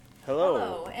Hello.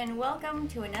 Hello, and welcome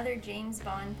to another James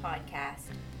Bond podcast.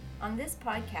 On this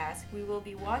podcast, we will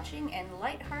be watching and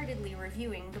lightheartedly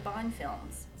reviewing the Bond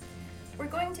films. We're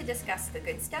going to discuss the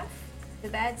good stuff, the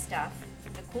bad stuff,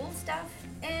 the cool stuff,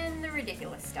 and the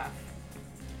ridiculous stuff.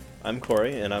 I'm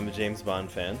Corey, and I'm a James Bond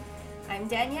fan. I'm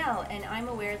Danielle, and I'm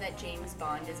aware that James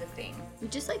Bond is a thing.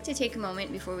 We'd just like to take a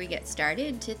moment before we get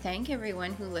started to thank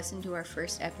everyone who listened to our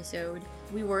first episode.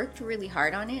 We worked really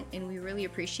hard on it, and we really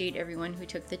appreciate everyone who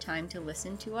took the time to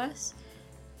listen to us.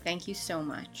 Thank you so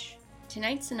much.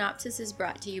 Tonight's synopsis is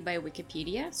brought to you by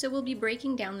Wikipedia, so we'll be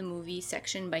breaking down the movie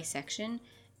section by section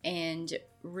and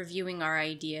reviewing our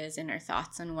ideas and our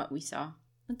thoughts on what we saw.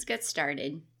 Let's get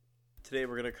started. Today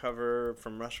we're going to cover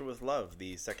From Russia with Love,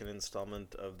 the second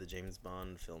installment of the James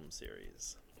Bond film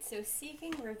series. So,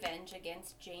 seeking revenge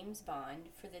against James Bond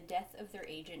for the death of their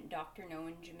agent Dr. No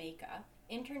in Jamaica,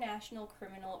 international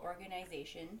criminal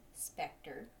organization,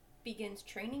 Spectre, begins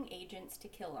training agents to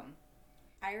kill him.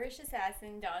 Irish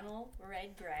assassin Donald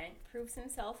Red Grant proves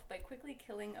himself by quickly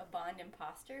killing a Bond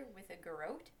imposter with a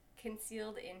garrote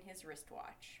concealed in his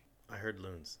wristwatch. I heard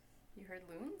loons. You heard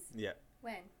loons? Yeah.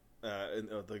 When?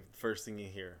 The first thing you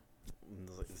hear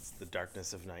is the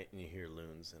darkness of night, and you hear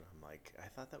loons, and I'm like, I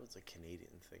thought that was a Canadian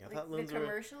thing. I thought loons the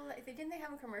commercial. Didn't they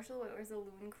have a commercial where it was a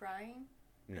loon crying?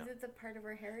 No. Is it the part of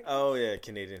our heritage? Oh yeah,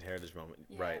 Canadian Heritage Moment.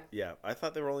 Yeah. Right. Yeah. I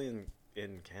thought they were only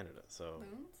in Canada. So.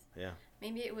 Loons? Yeah.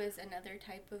 Maybe it was another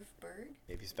type of bird.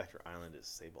 Maybe Spectre Island is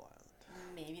Sable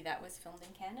Island. Maybe that was filmed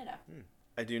in Canada.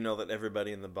 I do know that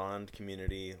everybody in the Bond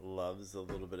community loves a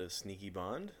little bit of sneaky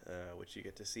Bond, which you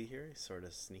get to see here. He's sort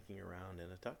of sneaking around in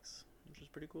a tux, which is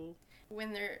pretty cool.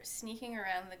 When they're sneaking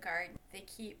around the garden, they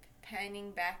keep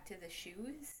panning back to the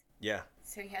shoes. Yeah.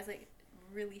 So he has like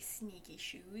really sneaky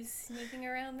shoes sneaking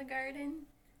around the garden.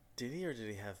 Did he, or did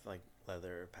he have like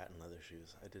patent leather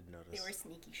shoes? I did notice. They were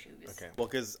sneaky shoes. Okay. Well,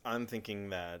 because I'm thinking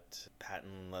that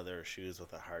patent leather shoes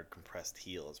with a hard compressed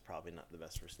heel is probably not the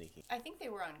best for sneaking. I think they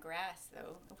were on grass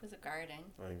though. It was a garden.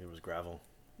 I think it was gravel.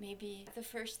 Maybe the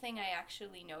first thing I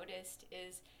actually noticed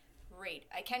is,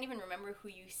 I can't even remember who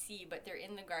you see, but they're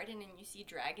in the garden and you see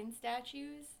dragon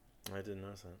statues. I didn't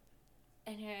notice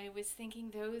that. And I was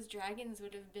thinking those dragons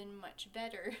would have been much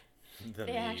better. Than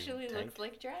They the actually tank? looked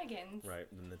like dragons. Right,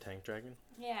 than the tank dragon?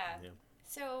 Yeah. Yeah.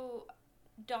 So,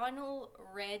 Donald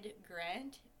Red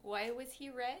Grant, why was he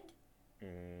red?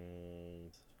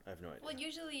 I have no idea. Well,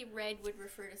 usually red would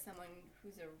refer to someone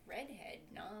who's a redhead,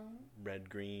 no? Red,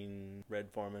 green,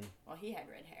 red foreman. Well, he had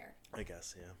red hair. I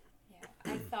guess, yeah.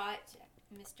 Yeah. I thought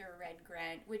Mr. Red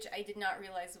Grant, which I did not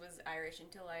realize was Irish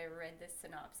until I read this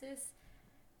synopsis.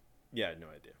 Yeah, I had no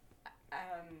idea.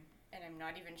 And I'm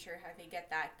not even sure how they get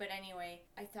that. But anyway,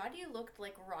 I thought he looked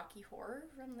like Rocky Horror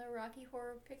from the Rocky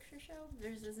Horror Picture Show.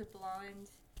 There's a blonde.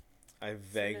 I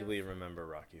vaguely remember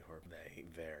Rocky Horror.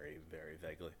 Very, very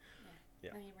vaguely. Yeah.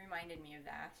 He reminded me of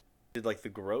that. Did like the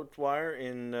garrote wire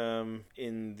in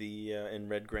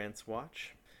Red Grant's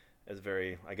watch as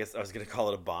very, I guess I was gonna call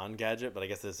it a Bond gadget, but I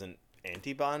guess it's an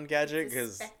anti-Bond gadget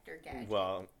because Spectre gadget.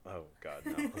 well, oh god,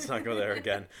 no, let's not go there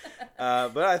again.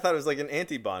 But I thought it was like an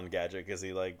anti-Bond gadget because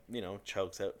he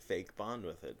chokes out fake Bond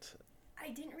with it.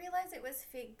 I didn't realize it was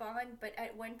fake Bond, but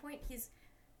at one point he's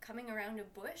coming around a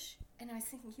bush, and I was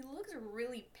thinking he looks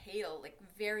really pale, like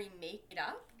very made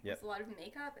up. Yep. With a lot of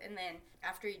makeup, and then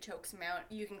after he chokes him out,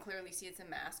 you can clearly see it's a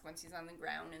mask once he's on the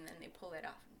ground, and then they pull it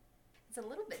off. It's a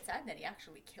little bit sad that he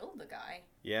actually killed the guy.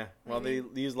 Yeah, well, they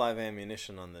use live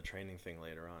ammunition on the training thing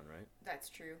later on, right? That's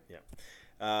true. Yeah.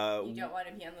 You don't want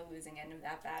to be on the losing end of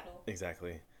that battle.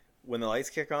 Exactly. When the lights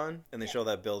kick on and they show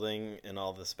that building and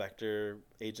all the Spectre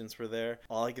agents were there,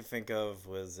 all I could think of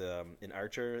was in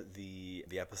Archer, the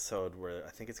episode where I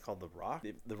think it's called The Rock,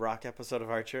 the Rock episode of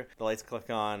Archer. The lights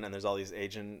click on and there's all these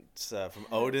agents from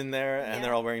Odin there, and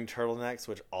they're all wearing turtlenecks,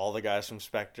 which all the guys from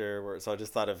Spectre were. So I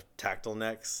just thought of tactile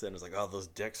necks, and it was like, oh, those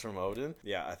dicks from Odin.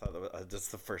 Yeah, I thought that's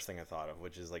the first thing I thought of,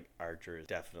 which is like Archer is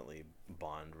definitely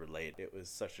Bond related. It was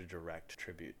such a direct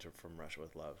tribute to From Russia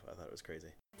with Love. I thought it was crazy.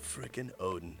 Frickin'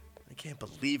 Odin. I can't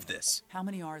believe this. How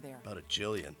many are there? About a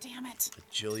jillion. Damn it. A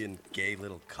jillion gay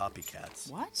little copycats.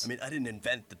 What? I mean, I didn't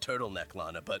invent the turtleneck,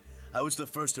 Lana, but I was the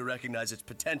first to recognize its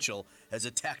potential as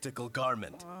a tactical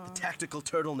garment. The tactical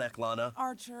turtleneck, Lana.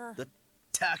 Archer. The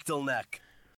tactile neck.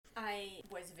 I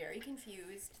was very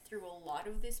confused through a lot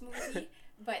of this movie,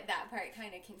 but that part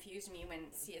kind of confused me when,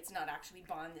 it's not actually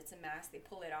Bond, it's a mask, they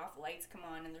pull it off, lights come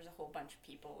on, and there's a whole bunch of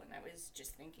people, and I was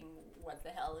just thinking, what the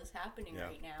hell is happening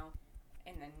right now?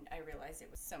 And then I realized it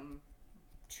was some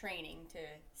training to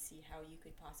see how you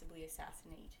could possibly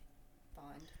assassinate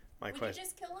Bond. My Would question. you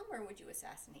just kill him or would you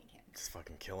assassinate him? Just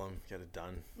fucking kill him. Get it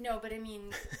done. No, but I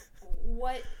mean,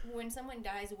 when someone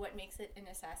dies, what makes it an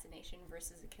assassination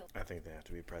versus a kill? I think they have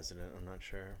to be president. I'm not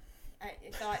sure. I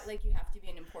thought like you have to be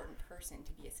an important person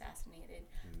to be assassinated.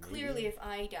 Clearly, if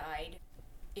I died,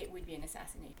 it would be an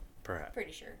assassination. Perhaps.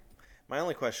 Pretty sure. My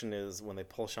only question is when they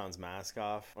pull Sean's mask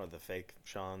off, or the fake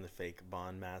Sean, the fake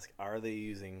Bond mask, are they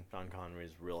using Sean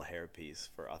Connery's real hairpiece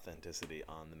for authenticity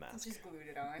on the mask? Just glued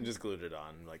it on. Just glued it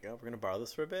on. Like, oh, we're going to borrow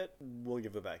this for a bit. We'll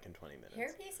give it back in 20 minutes.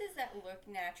 Hair pieces that look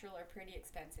natural are pretty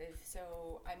expensive,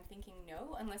 so I'm thinking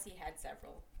no, unless he had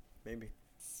several. Maybe.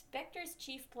 Spectre's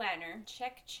chief planner,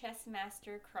 Czech chess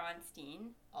master Kronstein,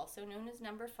 also known as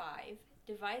Number 5,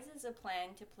 devises a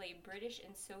plan to play British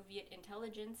and Soviet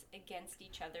intelligence against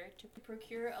each other to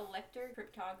procure a Lecter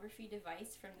cryptography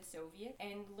device from the Soviet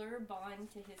and lure Bond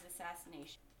to his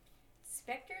assassination.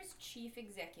 Spectre's chief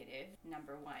executive,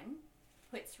 Number 1,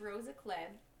 puts Rosa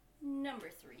Klebb, Number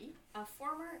 3, a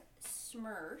former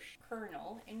SMERSH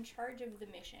colonel, in charge of the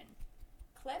mission.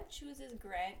 Klebb chooses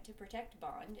Grant to protect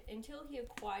Bond until he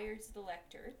acquires the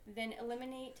Lecter, then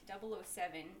eliminate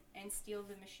 007 and steal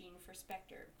the machine for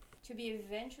Spectre, to be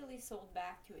eventually sold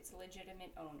back to its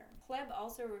legitimate owner. Klebb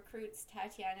also recruits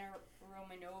Tatiana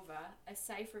Romanova, a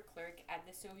cipher clerk at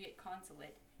the Soviet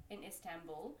consulate in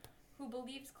Istanbul, who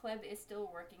believes Klebb is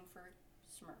still working for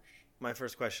SMERSH. My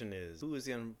first question is, who is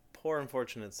the poor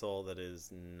unfortunate soul that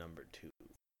is Number 2?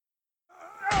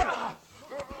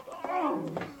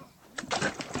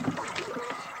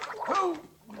 Who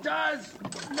does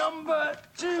Number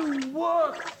 2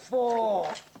 work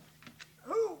for?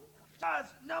 Who does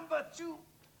Number 2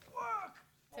 work?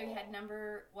 So you had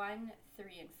Number 1,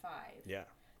 3, and 5. Yeah.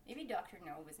 Maybe Dr.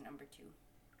 No was Number 2.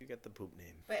 You get the poop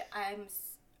name. But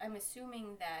I'm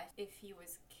assuming that if he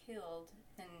was killed,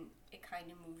 then it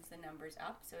kind of moves the numbers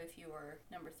up. So if you were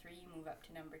Number 3, you move up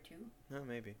to Number 2. Oh,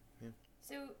 maybe. Yeah.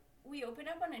 So we open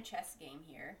up on a chess game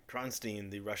here. Kronstein,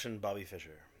 the Russian Bobby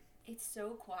Fischer. It's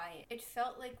so quiet. It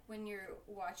felt like when you're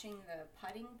watching the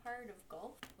putting part of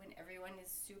golf, when everyone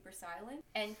is super silent.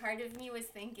 And part of me was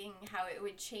thinking how it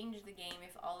would change the game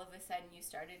if all of a sudden you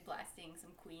started blasting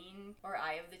some Queen or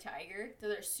Eye of the Tiger. So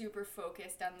they're super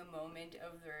focused on the moment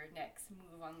of their next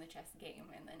move on the chess game,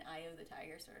 and then Eye of the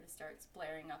Tiger sort of starts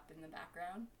blaring up in the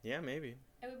background. Yeah, maybe.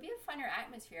 It would be a funner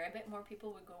atmosphere. I bet more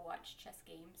people would go watch chess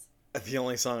games. The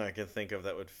only song I could think of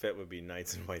that would fit would be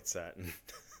Knights in White Satin.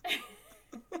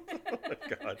 Oh my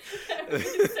god. That would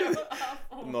be so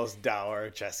awful. The most dour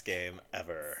chess game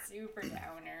ever. Super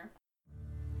downer.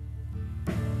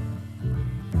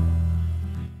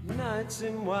 Nights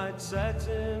in white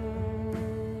satin,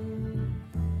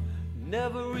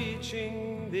 never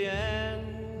reaching the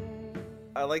end.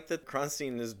 I like that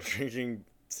Kronstein is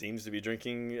seems to be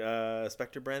drinking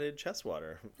Spectre branded chess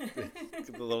water.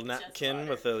 The little napkin water.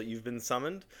 with the "You've been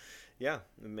summoned." Yeah,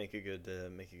 make a good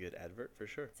advert for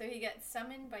sure. So he gets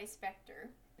summoned by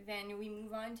Spectre. Then we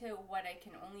move on to what I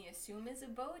can only assume is a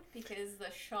boat because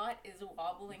the shot is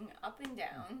wobbling up and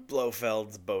down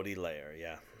Blofeld's boaty lair,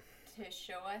 yeah. to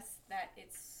show us that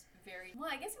it's very... Well,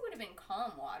 I guess it would have been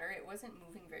calm water. It wasn't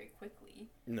moving very quickly.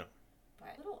 No.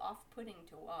 But a little off-putting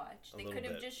to watch. They could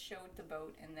have just showed the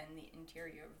boat and then the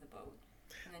interior of the boat.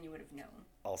 And then you would have known.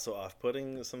 Also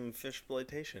off-putting some fish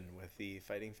exploitation with the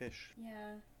fighting fish.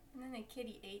 Yeah. And then the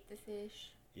kitty ate the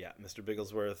fish. Yeah, Mr.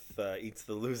 Bigglesworth eats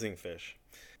the losing fish.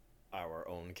 Our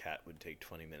own cat would take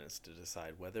 20 minutes to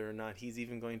decide whether or not he's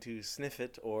even going to sniff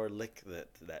it or lick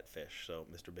that fish. So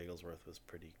Mr. Bigglesworth was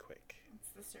pretty quick. It's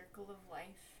the circle of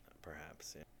life.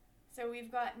 Perhaps, yeah. So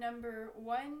we've got Number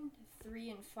 1, 3,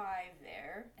 and 5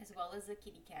 there, as well as the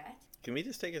kitty cat. Can we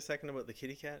just take a second about the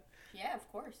kitty cat? Yeah, of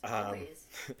course. Always.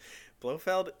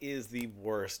 Blofeld is the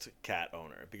worst cat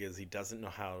owner because he doesn't know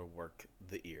how to work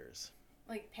the ears.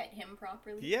 Like, pet him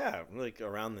properly? Yeah, like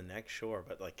around the neck, sure.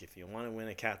 But like if you want to win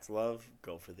a cat's love,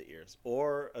 go for the ears.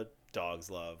 Or a dog's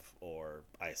love, or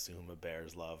I assume a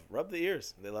bear's love. Rub the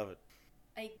ears. They love it.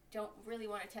 I don't really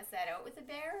want to test that out with a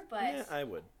bear, but Yeah, I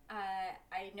would.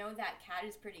 I know that cat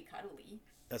is pretty cuddly.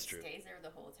 That's It true. stays there the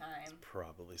whole time.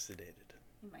 Probably sedated.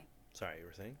 You might. Sorry, you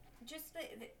were saying? Just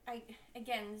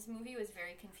again, this movie was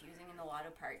very confusing in a lot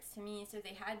of parts to me. So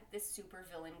they had this super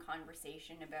villain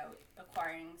conversation about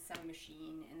acquiring some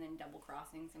machine and then double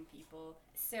crossing some people.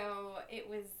 So it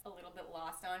was a little bit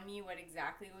lost on me what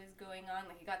exactly was going on.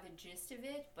 Like I got the gist of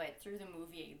it, but through the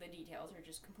movie, the details are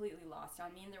just completely lost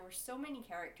on me. And there were so many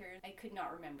characters, I could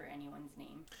not remember anyone's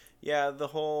name. Yeah, the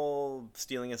whole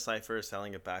stealing a cipher,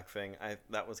 selling it back thing,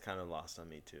 that was kind of lost on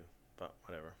me too. But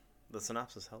whatever. The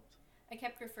synopsis helped. I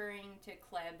kept referring to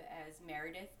Kleb as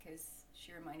Meredith because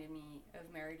she reminded me of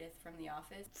Meredith from The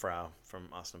Office. Frau from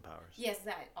Austin Powers. Yes,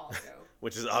 that also.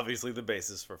 Which is obviously the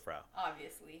basis for Frau.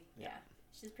 Obviously, yeah.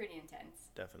 She's pretty intense.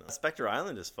 Definitely. Spectre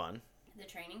Island is fun. The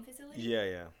training facility?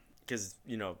 Yeah. Because,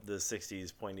 the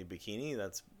 60s pointy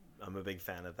bikini, I'm a big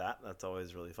fan of that. That's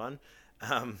always really fun.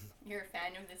 You're a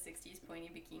fan of the 60s pointy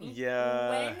bikini?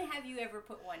 Yeah. When have you ever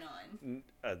put one on?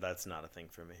 That's not a thing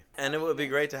for me. And it would be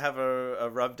great to have a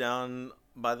rub down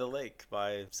by the lake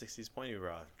by 60s pointy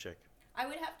bra chick. I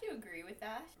would have to agree with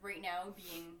that. Right now,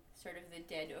 being sort of the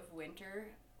dead of winter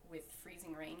with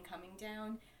freezing rain coming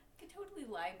down, I could totally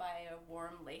lie by a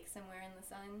warm lake somewhere in the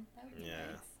sun. That would be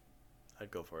nice.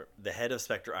 I'd go for it. The head of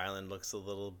Spectre Island looks a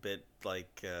little bit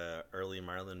like early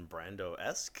Marlon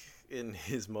Brando-esque in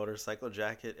his motorcycle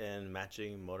jacket and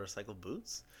matching motorcycle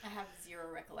boots. I have zero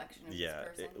recollection of this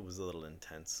person. It was a little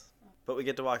intense. But we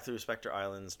get to walk through Spectre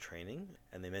Island's training,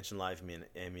 and they mention live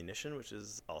ammunition, which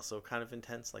is also kind of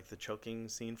intense, like the choking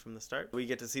scene from the start. We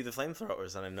get to see the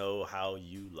flamethrowers, and I know how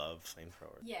you love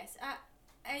flamethrowers. Yes,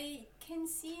 I can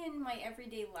see in my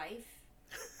everyday life,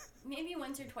 maybe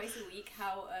once or twice a week,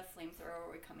 how a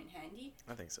flamethrower would come in handy.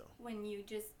 I think so. When you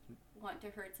just want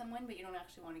to hurt someone, but you don't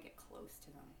actually want to get close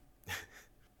to them.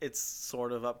 It's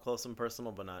sort of up close and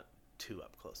personal, but not too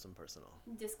up close and personal.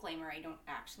 Disclaimer, I don't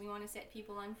actually want to set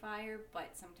people on fire, but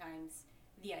sometimes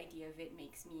the idea of it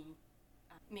makes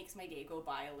my day go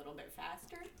by a little bit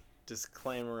faster.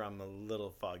 Disclaimer, I'm a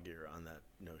little foggier on that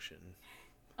notion.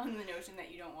 On the notion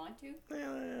that you don't want to?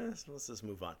 Yeah, let's just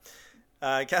move on.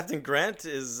 Captain Grant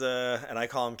is, and I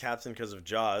call him Captain because of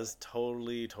Jaws,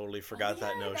 totally forgot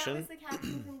that notion. That was the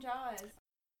Captain from Jaws.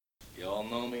 Y'all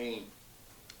know me,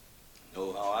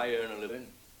 know how I earn a living.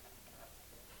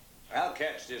 I'll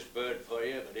catch this bird for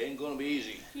you, but it ain't gonna be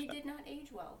easy. He did not age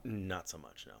well. Not so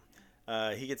much,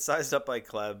 no. He gets sized up by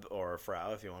Kleb, or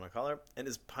Frau, if you want to call her, and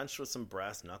is punched with some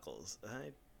brass knuckles.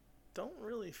 I don't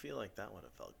really feel like that would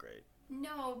have felt great.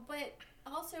 No, but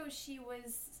also she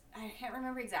was, I can't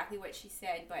remember exactly what she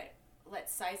said, but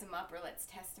let's size him up or let's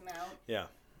test him out. Yeah.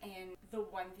 And the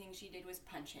one thing she did was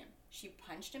punch him. She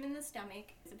punched him in the stomach,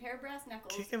 with a pair of brass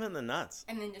knuckles. Kick him in the nuts.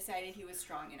 And then decided he was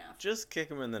strong enough. Just kick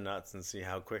him in the nuts and see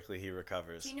how quickly he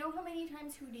recovers. Do you know how many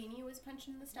times Houdini was punched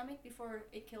in the stomach before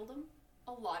it killed him?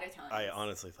 A lot of times. I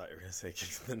honestly thought you were going to say kick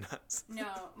in the nuts. No,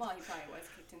 well, he probably was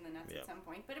kicked in the nuts Yep. at some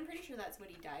point, but I'm pretty sure that's what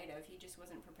he died of. He just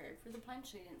wasn't prepared for the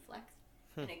punch, so he didn't flex.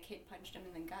 And a kid punched him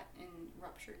in the gut and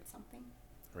ruptured something.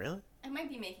 Really? I might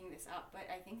be making this up, but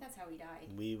I think that's how he died.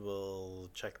 We will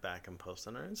check back and post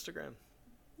on our Instagram.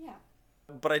 Yeah.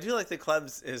 But I do like that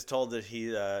Kleb is told that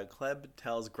Kleb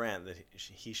tells Grant that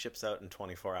he ships out in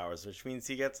 24 hours, which means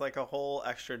he gets like a whole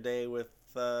extra day with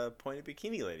Pointed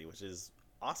Bikini Lady, which is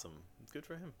awesome. It's good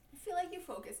for him. I feel like you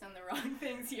focused on the wrong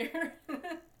things here.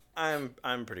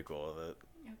 I'm pretty cool with it.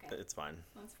 Okay. It's fine.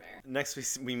 That's fair.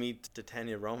 Next, we meet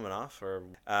Titania Romanoff, or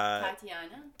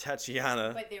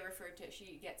Tatiana. But they refer to,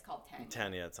 she gets called Tanya.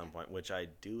 Tanya at some point, which I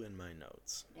do in my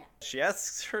notes. Yeah. She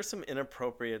asks her some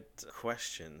inappropriate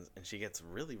questions, and she gets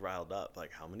really riled up.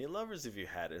 Like, how many lovers have you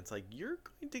had? And it's like, you're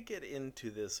going to get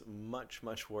into this much,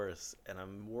 much worse, and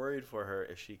I'm worried for her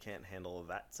if she can't handle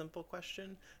that simple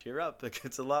question. Cheer up, it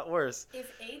gets a lot worse.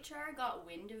 If HR got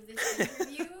wind of this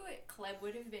interview, Kleb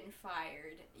would have been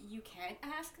fired. You can't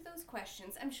ask those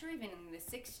questions. I'm sure even in the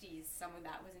 60s some of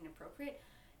that was inappropriate,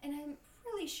 and I'm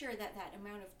really sure that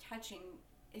amount of touching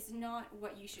is not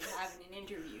what you should have in an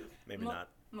interview. Maybe not.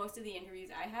 Most of the interviews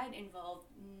I had involved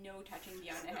no touching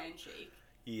beyond a handshake.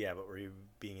 Yeah, but were you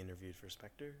being interviewed for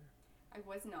Spectre? I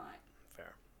was not.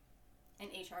 Fair. And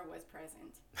HR was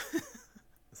present.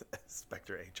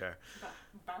 Spectre HR.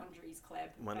 Boundaries, Kleb.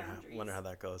 Wonder how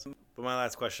that goes. But my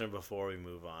last question before we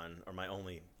move on, or my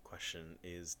only question,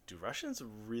 is do Russians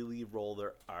really roll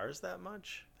their R's that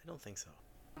much? I don't think so.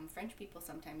 French people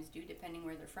sometimes do, depending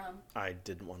where they're from. I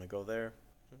didn't want to go there.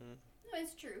 Mm-hmm. No,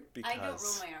 it's true. Because... I don't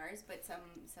roll my R's, but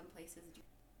some places do.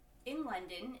 In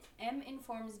London, M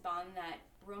informs Bond that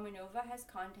Romanova has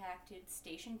contacted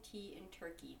Station T in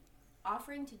Turkey,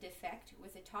 offering to defect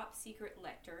with a top-secret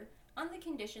lector on the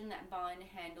condition that Bond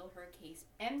handle her case.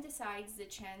 M decides the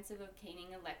chance of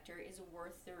obtaining a lector is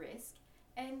worth the risk,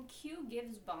 and Q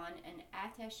gives Bond an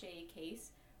attaché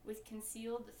case with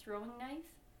concealed throwing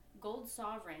knife, gold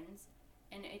sovereigns,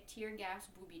 and a tear gas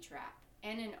booby trap,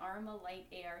 and an Arma Light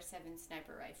AR-7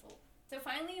 sniper rifle. So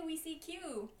finally we see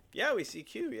Q. Yeah, we see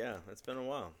Q, yeah. It's been a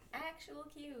while. Actual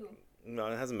Q. No,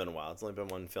 it hasn't been a while. It's only been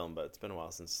one film, but it's been a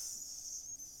while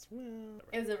since... Well,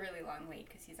 it was a really long wait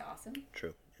because he's awesome.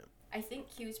 True, yeah. I think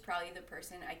Q's probably the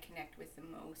person I connect with the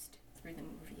most through the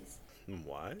movies.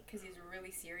 What? Because he's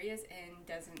really serious and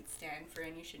doesn't stand for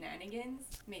any shenanigans.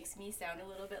 Makes me sound a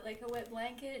little bit like a wet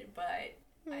blanket, but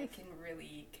I can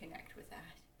really connect with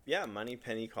that. Yeah,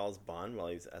 Moneypenny calls Bond while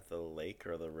he's at the lake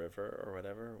or the river or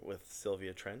whatever with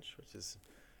Sylvia Trench, which is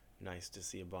nice to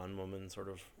see a Bond woman sort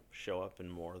of show up in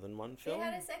more than one film. They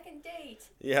had a second date.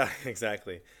 Yeah,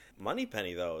 exactly.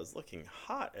 Moneypenny, though, is looking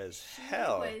hot as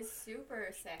hell. She was super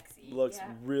sexy. Looks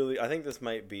yeah. really... I think this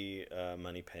might be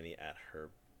Moneypenny at her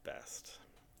best.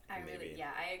 I maybe.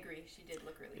 agree. She did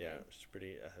look really Yeah, good. she's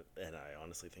pretty... and I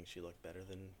honestly think she looked better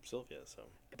than Sylvia, so...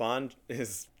 Bond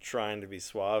is trying to be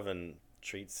suave and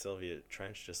treats Sylvia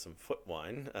Trench to some foot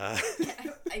wine. Was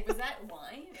that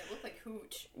wine? It looked like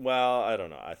hooch. Well, I don't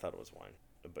know. I thought it was wine.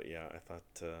 But yeah, I thought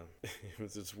it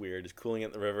was just weird. He's cooling it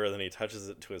in the river, then he touches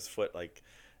it to his foot. Like,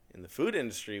 in the food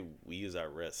industry, we use our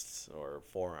wrists or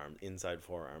forearm, inside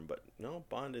forearm. But no,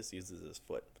 Bond just uses his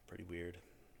foot. Pretty weird.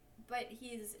 But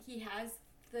he has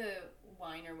the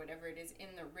wine or whatever it is in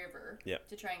the river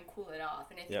to try and cool it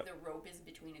off. And I think the rope is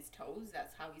between his toes.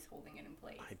 That's how he's holding it in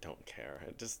place. I don't care.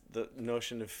 Just the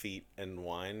notion of feet and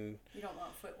wine. You don't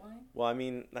want foot wine? Well, I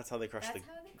mean, that's how they crush That's the...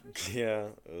 how they crush it?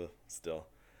 Yeah, still.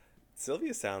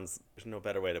 Sylvia sounds, there's no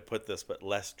better way to put this, but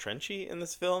less trenchy in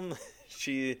this film.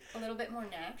 She... A little bit more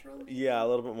natural? Maybe? Yeah, a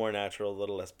little bit more natural, a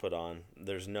little less put on.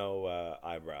 There's no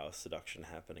eyebrow seduction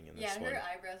happening in this one. Yeah, her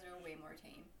eyebrows are way more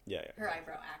tame. Yeah. Her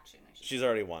eyebrow action, I should She's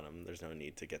already won him. There's no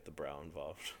need to get the brow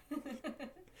involved.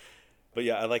 But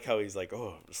yeah, I like how he's like,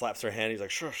 oh, slaps her hand. He's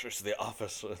like, sure, it's the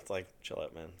office. It's like, chill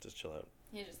out, man. Just chill out.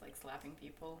 He just like slapping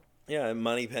people. Yeah, and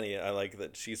Moneypenny, I like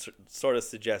that she sort of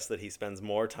suggests that he spends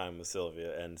more time with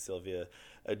Sylvia, and Sylvia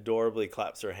adorably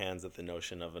claps her hands at the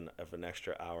notion of an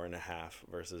extra hour and a half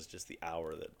versus just the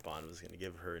hour that Bond was going to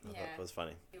give her. I thought that was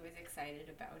funny. He was excited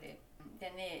about it.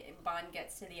 Then Bond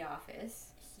gets to the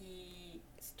office. He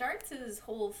starts his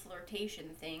whole flirtation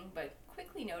thing, but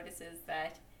quickly notices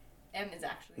that M is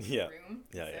actually in the room.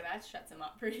 Yeah, so that shuts him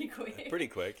up pretty quick. Pretty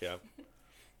quick, yeah.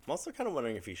 I'm also kind of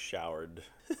wondering if he showered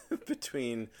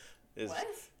between his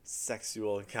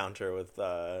sexual encounter with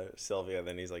Sylvia,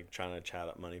 then he's like trying to chat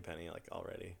up Moneypenny like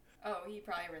already. Oh, he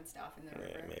probably rinsed off in the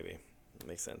river. Yeah, maybe. That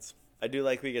makes sense. I do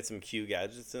like we get some Q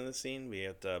gadgets in the scene. We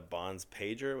get Bond's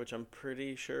pager, which I'm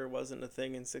pretty sure wasn't a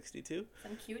thing in 62.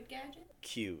 Some cute gadgets?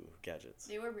 Q gadgets.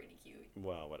 They were pretty cute.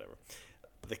 Well, whatever.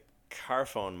 The car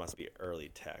phone must be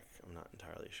early tech. I'm not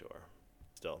entirely sure.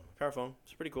 Still, car phone.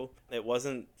 It's pretty cool. It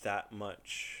wasn't that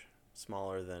much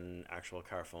smaller than actual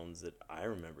car phones that I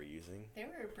remember using. They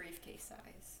were a briefcase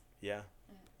size. Yeah.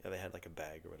 Yeah, they had like a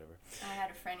bag or whatever. I had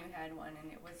a friend who had one,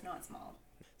 and it was not small.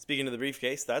 Speaking of the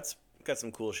briefcase, that's got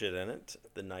some cool shit in it.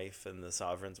 The knife and the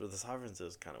sovereigns. But the sovereigns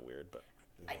is kind of weird, but...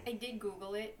 I did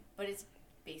Google it, but it's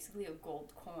basically a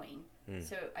gold coin.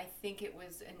 So I think it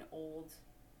was an old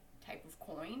type of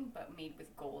coin, but made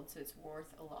with gold, so it's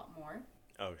worth a lot more.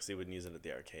 Oh, because you wouldn't use it at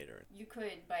the arcade or... You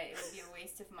could, but it would be a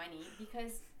waste of money,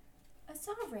 because a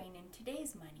sovereign in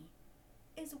today's money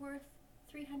is worth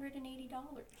 $380.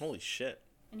 Holy shit.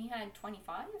 And he had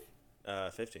 25?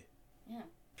 50. Yeah.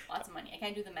 Lots of money. I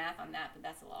can't do the math on that, but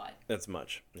that's a lot. That's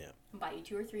much, yeah. I'll buy you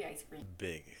 2 or 3 ice creams.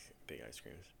 Big ice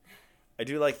creams. I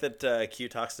do like that Q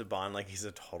talks to Bond like he's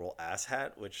a total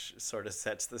asshat, which sort of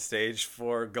sets the stage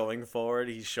for going forward.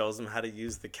 He shows him how to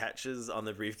use the catches on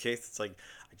the briefcase. It's like,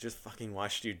 I just fucking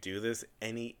watched you do this.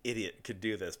 Any idiot could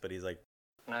do this, but he's like...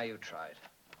 Now you tried.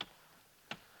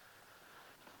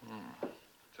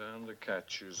 Turn the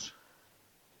catches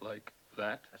like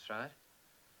that. That's right.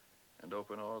 And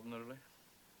open ordinarily.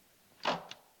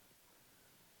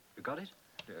 You got it?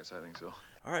 Yes, I think so.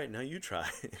 All right, now you try.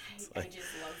 I just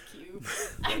love Q.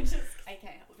 I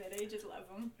can't help it. I just love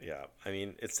him. Yeah, I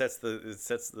mean, it sets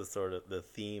the sort of the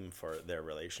theme for their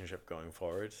relationship going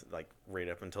forward, like right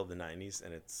up until the 90s,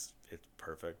 and it's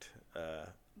perfect.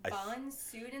 Bond's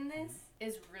suit in this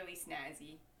is really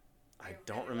snazzy. I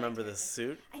don't remember the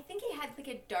suit. I think he had like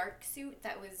a dark suit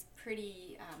that was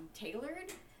pretty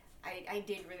tailored. I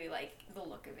did really like the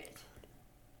look of it.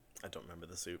 I don't remember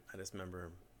the suit. I just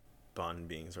remember Bond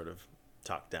being sort of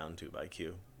talked down to by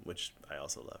Q, which I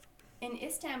also loved. In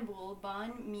Istanbul,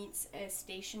 Bond meets a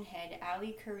station head,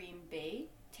 Ali Karim Bey,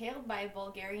 tailed by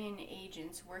Bulgarian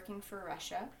agents working for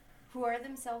Russia, who are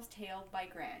themselves tailed by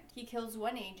Grant. He kills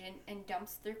one agent and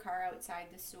dumps their car outside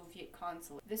the Soviet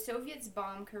consulate. The Soviets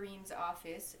bomb Karim's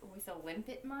office with a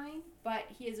limpet mine, but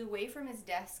he is away from his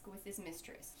desk with his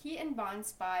mistress. He and Bond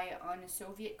spy on a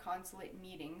Soviet consulate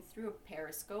meeting through a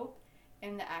periscope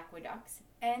in the aqueducts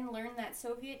and learn that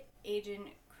Soviet agent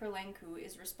Krylenko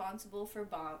is responsible for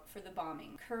the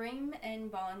bombing. Karim and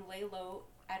Bond lay low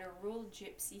at a rural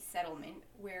gypsy settlement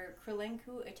where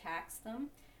Krylenko attacks them,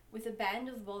 with a band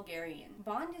of Bulgarians.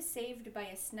 Bond is saved by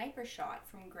a sniper shot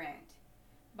from Grant.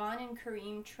 Bond and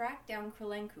Kareem track down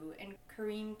Krylenko, and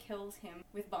Kareem kills him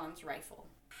with Bond's rifle.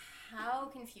 How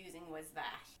confusing was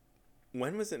that?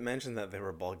 When was it mentioned that they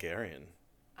were Bulgarian?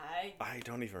 I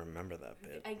don't even remember that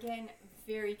bit. Again,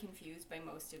 very confused by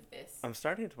most of this. I'm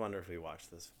starting to wonder if we watched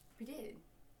this. We did.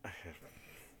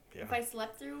 Yeah. If I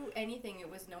slept through anything, it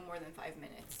was no more than 5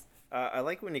 minutes. I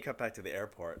like when he cut back to the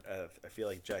airport. I feel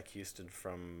like Jack Houston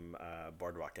from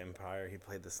Boardwalk Empire, he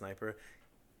played the sniper.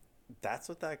 That's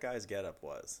what that guy's getup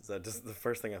was. Is that just the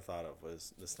first thing I thought of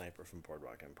was the sniper from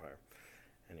Boardwalk Empire.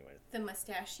 Anyway. The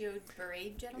mustachioed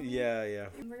beret gentleman? Yeah, yeah.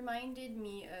 It reminded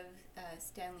me of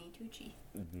Stanley Tucci.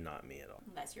 Not me at all.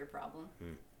 That's your problem.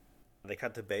 They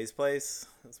cut to Bay's place.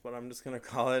 That's what I'm just going to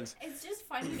call it. It's just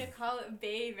funny to call it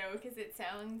Bay, though, because it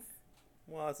sounds...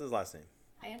 Well, that's his last name.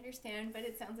 I understand, but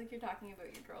it sounds like you're talking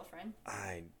about your girlfriend.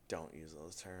 I don't use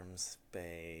those terms.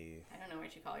 Bay, I don't know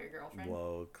what you call your girlfriend.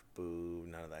 woke, boo,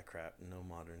 none of that crap. No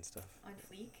modern stuff. On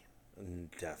fleek?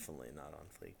 Definitely not on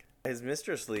fleek. His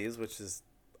mistress leaves, which is,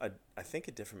 I think,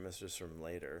 a different mistress from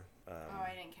later. Oh,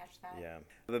 I didn't catch that. Yeah.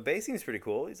 The Bay seems pretty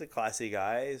cool. He's a classy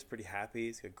guy. He's pretty happy.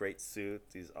 He's got a great suit.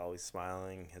 He's always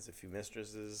smiling. Has a few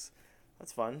mistresses.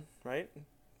 That's fun, right?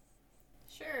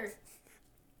 Sure.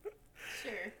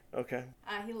 Sure. Okay.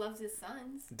 He loves his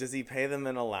sons. Does he pay them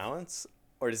an allowance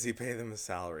or does he pay them a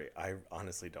salary? I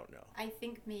honestly don't know. I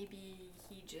think maybe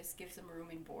he just gives them room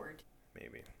and board.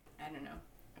 Maybe. I don't know.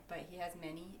 But he has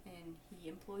many and he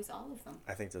employs all of them.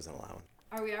 I think there's an allowance.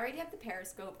 Are we already at the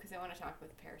Periscope? Because I want to talk about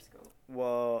the Periscope.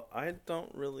 Well, I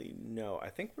don't really know. I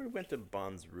think we went to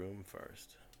Bond's room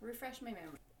first. Refresh my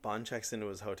memory. Bond checks into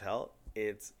his hotel.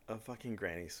 It's a fucking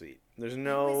granny suite. There's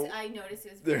no... I noticed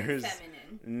it was very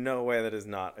feminine. No way that is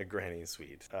not a granny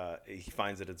suite. He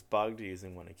finds that it's bugged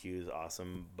using one of Q's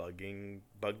awesome bug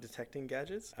detecting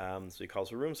gadgets. So he calls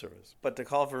for room service. But to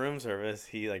call for room service,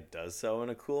 he does so in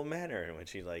a cool manner in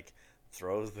which he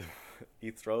throws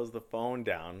the phone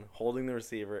down, holding the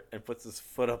receiver, and puts his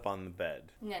foot up on the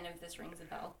bed. None of this rings a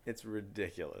bell. It's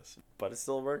ridiculous, but it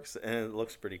still works and it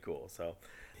looks pretty cool. So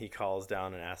he calls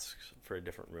down and asks for a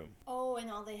different room. Oh,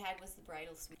 and all they had was the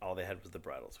bridal suite. All they had was the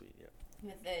bridal suite, yeah.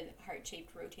 With the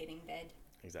heart-shaped rotating bed.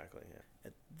 Exactly, yeah.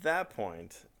 At that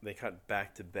point, they cut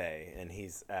back to Bay, and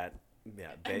he's at...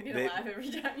 Yeah, I'm gonna laugh every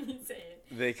time you say it.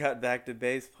 They cut back to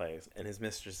Bay's place, and his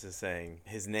mistress is saying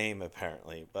his name,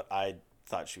 apparently, but I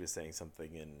thought she was saying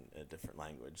something in a different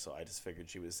language, so I just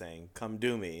figured she was saying, "Come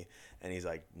do me," and he's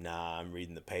like, "Nah, I'm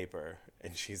reading the paper,"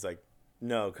 and she's like,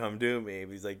 "No, come do me,"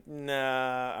 and he's like,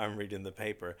 "Nah, I'm reading the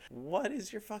paper." What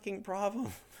is your fucking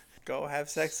problem? Go have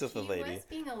sex with the lady. He was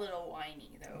being a little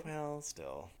whiny, though. Well,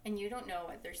 still. And you don't know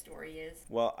what their story is.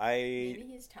 Well, Maybe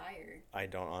he's tired. I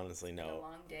don't honestly It's know. been a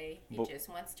long day. He just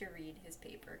wants to read his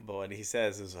paper. But what he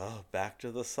says is, "Oh, back to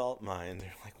the salt mine."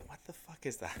 They're like, what the fuck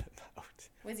is that about?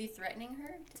 Was he threatening her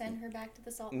to send her back to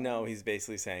the salt mine? No, he's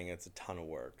basically saying it's a ton of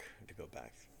work to go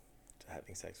back to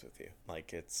having sex with you.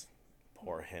 Like, it's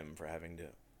poor him for having to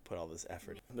put all this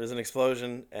effort. There's an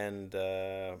explosion, and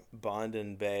Bond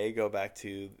and Bay go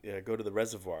to the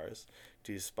reservoirs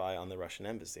to spy on the Russian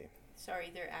embassy.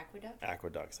 Sorry, they're aqueducts?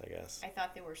 Aqueducts, I guess. I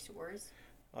thought they were sewers.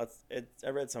 I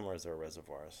read somewhere there were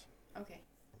reservoirs. Okay.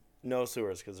 No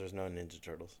sewers, because there's no Ninja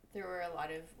Turtles. There were a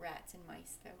lot of rats and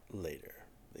mice, though. Later,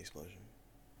 the explosion.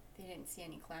 They didn't see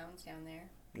any clowns down there.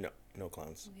 No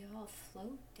clowns. We all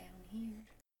float down here.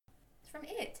 It's from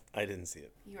It. I didn't see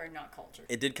it. You are not cultured.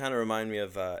 It did kind of remind me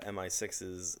of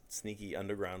MI6's sneaky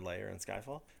underground layer in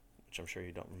Skyfall, which I'm sure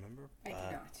you don't remember. I do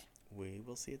not. We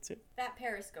will see it soon. That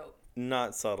Periscope.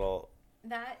 Not subtle.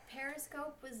 That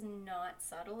Periscope was not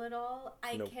subtle at all.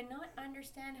 I Nope. cannot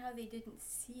understand how they didn't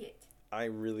see it. I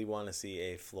really want to see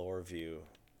a floor view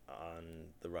on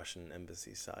the Russian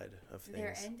embassy side of things.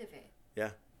 Their end of it.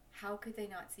 Yeah. How could they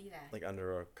not see that? Like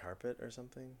under a carpet or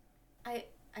something?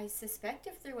 I suspect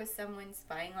if there was someone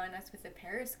spying on us with a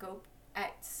periscope,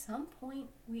 at some point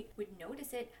we would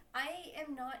notice it. I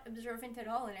am not observant at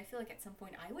all, and I feel like at some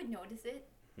point I would notice it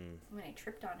when I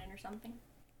tripped on it or something.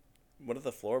 What do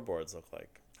the floorboards look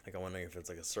like? Like, I'm wondering if it's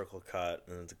like a circle cut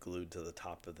and it's glued to the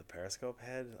top of the periscope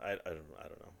head. I don't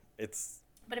know.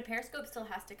 But a periscope still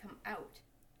has to come out.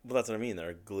 Well, that's what I mean.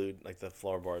 They're glued, like the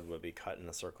floorboard would be cut in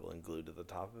a circle and glued to the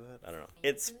top of it. I don't know.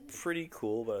 It's pretty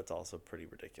cool, but it's also pretty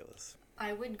ridiculous.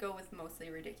 I would go with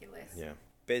mostly ridiculous. Yeah.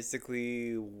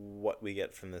 Basically, what we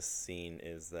get from this scene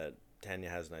is that Tanya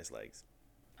has nice legs.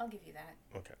 I'll give you that.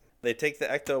 Okay. They take the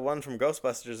Ecto-1 from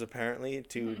Ghostbusters, apparently,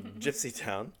 to Gypsy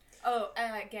Town. Oh,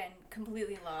 again,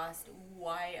 completely lost.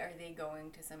 Why are they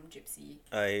going to some gypsy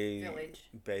village?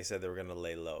 Bay said they were going to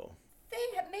lay low.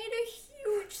 They have made a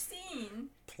huge scene.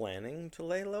 Planning to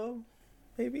lay low,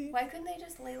 maybe? Why couldn't they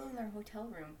just lay low in their hotel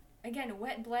room? Again, a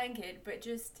wet blanket, but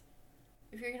just,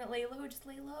 if you're gonna lay low, just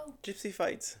lay low. Gypsy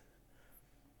fights.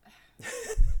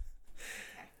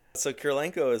 So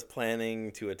Kirilenko is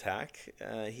planning to attack.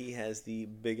 He has the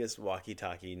biggest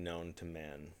walkie-talkie known to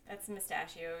man. That's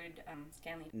mustachioed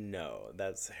Stanley. No,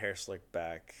 that's hair slicked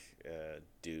back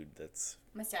dude that's...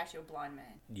 Mustachio blonde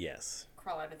man. Yes.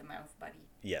 Crawl out of the mouth, buddy.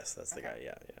 Yes, that's the guy,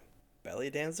 yeah. Belly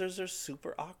dancers are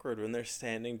super awkward when they're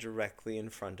standing directly in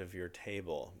front of your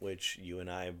table, which you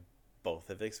and I both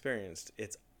have experienced.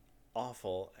 It's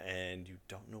awful, and you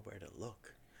don't know where to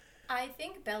look. I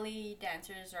think belly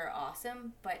dancers are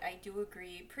awesome, but I do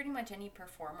agree pretty much any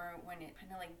performer, when it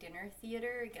kind of like dinner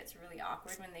theater, it gets really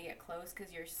awkward when they get close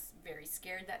because you're very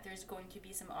scared that there's going to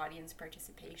be some audience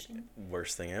participation.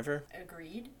 Worst thing ever.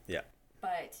 Agreed. Yeah.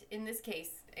 But in this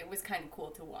case, it was kind of cool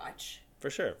to watch. For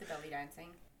sure. The belly dancing.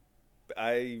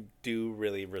 I do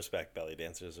really respect belly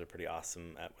dancers. They're pretty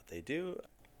awesome at what they do.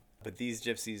 But these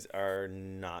gypsies are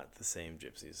not the same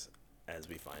gypsies as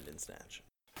we find in Snatch.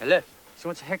 Hey, look. She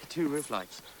wants a heck of 2 roof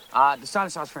lights. The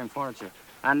stylish house frame furniture.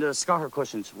 And the Scotter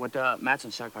cushions with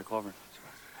matching shack by cover.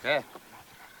 Yeah.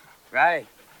 Right.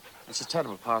 It's a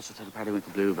terrible parcel to the party with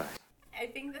the blue bags. I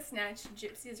think the Snatch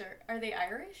gypsies are they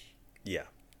Irish? Yeah.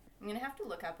 I'm going to have to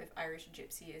look up if Irish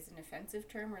gypsy is an offensive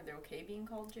term or they're okay being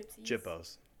called gypsies.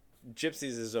 Gyppos.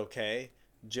 Gypsies is okay.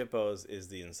 Gyppos is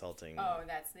the insulting. Oh,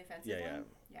 that's the offensive one?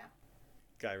 Yeah.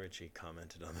 Guy Ritchie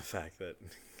commented on the fact that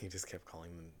he just kept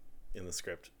calling them in the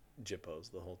script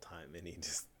Gyppos the whole time, and he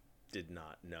just did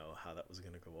not know how that was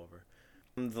going to go over.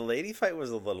 The lady fight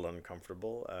was a little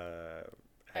uncomfortable.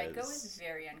 Aiko is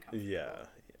very uncomfortable. Yeah,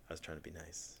 I was trying to be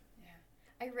nice.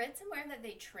 Yeah. I read somewhere that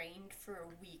they trained for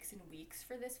weeks and weeks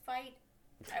for this fight.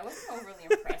 I wasn't overly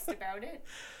impressed about it.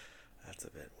 That's a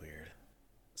bit weird.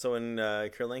 So when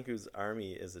Kirilenko's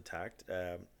army is attacked,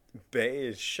 Bay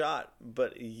is shot,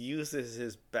 but uses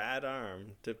his bad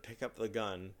arm to pick up the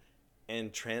gun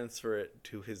and transfer it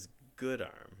to his good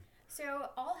arm. So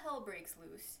all hell breaks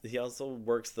loose. He also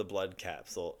works the blood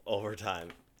capsule over time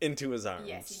into his arm.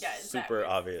 Yes, he does. Super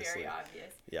obviously. Very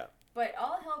obvious. Yeah. But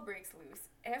all hell breaks loose.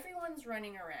 Everyone's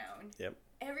running around. Yep.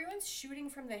 Everyone's shooting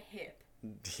from the hip.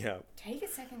 Yeah. Take a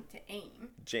second to aim.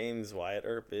 James Wyatt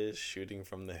Earp is shooting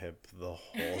from the hip the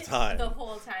whole time. The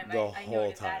whole time. I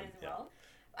noted that as well.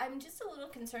 I'm just a little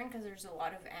concerned because there's a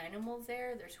lot of animals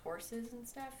there. There's horses and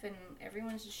stuff, and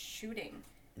everyone's just shooting.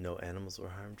 No animals were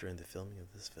harmed during the filming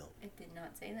of this film. It did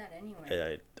not say that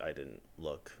anyway. I didn't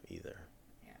look either.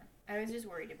 Yeah. I was just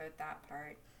worried about that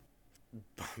part.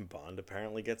 Bond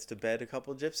apparently gets to bed a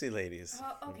couple gypsy ladies.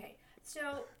 Oh, okay.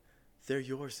 So... They're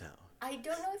yours now. I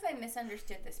don't know if I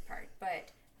misunderstood this part,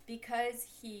 but because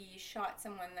he shot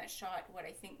someone that shot what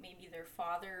I think maybe their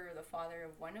father or the father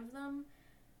of one of them...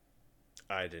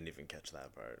 I didn't even catch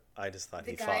that part. I just thought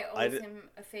he fought. The guy owes him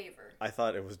a favor. I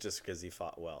thought it was just because he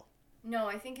fought well. No,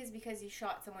 I think it's because he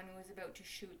shot someone who was about to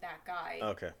shoot that guy.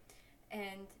 Okay.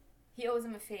 And he owes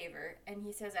him a favor, and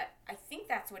he says that, I think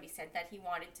that's what he said, that he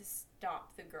wanted to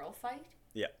stop the girl fight.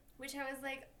 Yeah. Which I was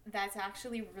like, that's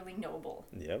actually really noble.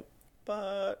 Yep.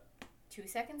 But 2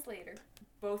 seconds later,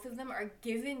 both of them are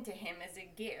given to him as a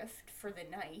gift for the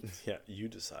night. Yeah, you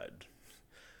decide.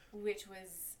 Which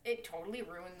was, it totally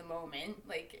ruined the moment.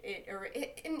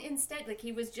 And instead,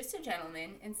 he was just a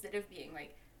gentleman, instead of being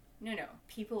like, no,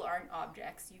 people aren't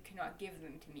objects. You cannot give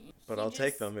them to me. But I'll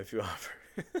take them if you offer.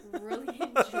 Really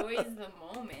enjoys the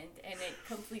moment, and it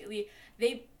completely...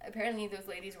 Apparently those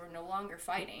ladies were no longer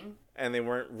fighting. And they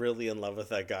weren't really in love with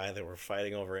that guy they were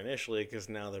fighting over initially, because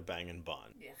now they're banging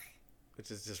Bond. Ugh.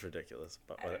 Which is just ridiculous.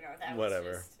 But I don't know, that whatever.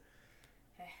 was just...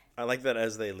 I like that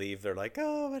as they leave, they're like,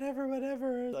 oh,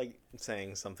 whatever. Like,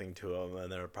 saying something to him,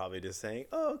 and they're probably just saying,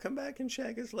 oh, come back and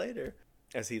shag us later.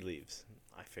 As he leaves.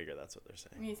 I figure that's what they're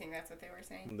saying. You think that's what they were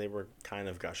saying? They were kind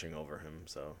of gushing over him,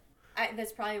 so...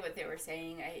 That's probably what they were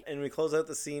saying. And we close out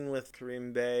the scene with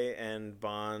Karim Bey and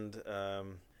Bond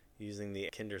using the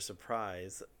Kinder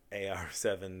Surprise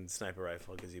AR-7 sniper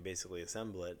rifle, because you basically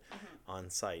assemble it on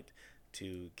site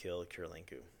to kill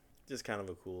Kirilenko. Just kind of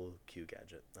a cool Q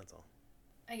gadget, that's all.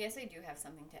 I guess I do have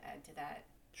something to add to that.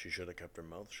 She should have kept her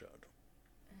mouth shut.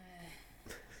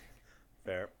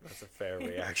 Fair. That's a fair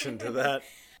reaction to that.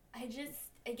 I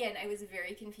was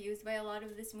very confused by a lot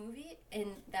of this movie, and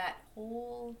that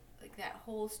whole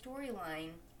storyline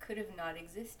could have not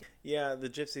existed. Yeah, the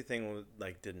gypsy thing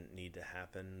didn't need to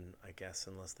happen, I guess,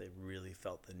 unless they really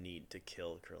felt the need to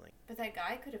kill Kirilenko. But that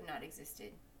guy could have not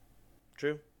existed.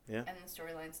 True. Yeah. And the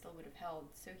storyline still would have held.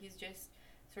 So he's just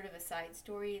sort of a side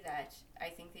story that I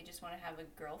think they just want to have a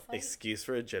girl fight. Excuse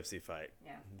for a gypsy fight.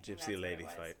 Yeah. Gypsy lady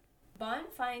fight. Bond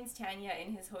finds Tanya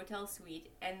in his hotel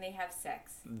suite and they have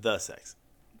sex. The sex.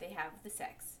 They have the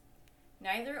sex.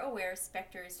 Neither aware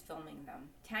Spectre is filming them.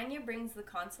 Tanya brings the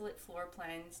consulate floor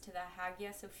plans to the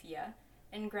Hagia Sophia,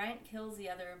 and Grant kills the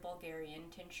other Bulgarian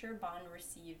to ensure Bond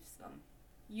receives them.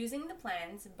 Using the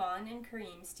plans, Bond and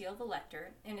Kareem steal the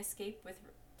Lecter and escape with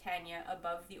Tanya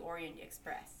above the Orient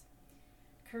Express.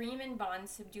 Kareem and Bond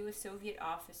subdue a Soviet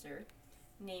officer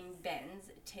named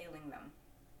Benz, tailing them.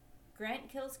 Grant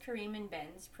kills Kareem and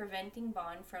Benz, preventing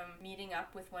Bond from meeting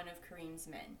up with one of Kareem's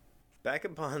men. Back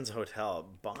at Bond's hotel,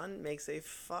 Bond makes a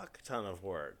fuck ton of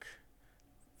work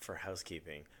for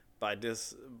housekeeping by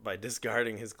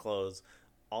discarding his clothes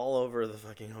all over the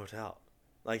fucking hotel.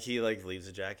 Like, he, leaves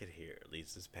a jacket here,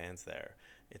 leaves his pants there.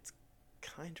 It's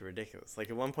kind of ridiculous. Like,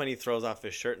 at one point he throws off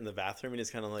his shirt in the bathroom and he's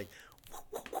kind of like,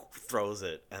 throws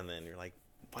it, and then you're like,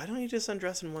 why don't you just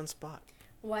undress in one spot?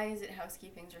 Why is it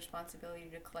housekeeping's responsibility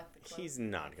to collect the clothes? He's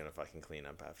not gonna fucking clean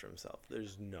up after himself.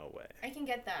 There's no way. I can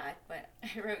get that, but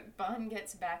I wrote, Bond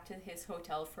gets back to his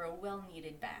hotel for a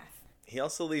well-needed bath. He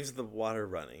also leaves the water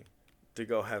running to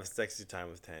go have sexy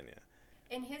time with Tanya.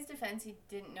 In his defense, he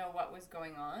didn't know what was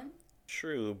going on.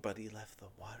 True, but he left the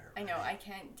water running. I know, I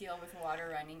can't deal with water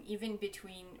running. Even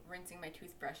between rinsing my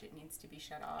toothbrush, it needs to be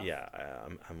shut off. Yeah,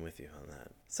 I'm with you on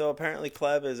that. So apparently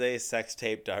Kleb is a sex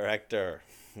tape director.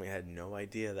 We had no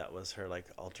idea that was her,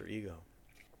 alter ego.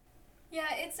 Yeah,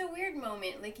 it's a weird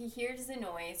moment. He hears the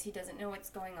noise, he doesn't know what's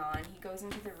going on. He goes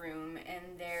into the room, and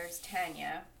there's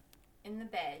Tanya in the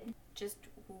bed, just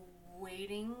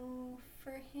waiting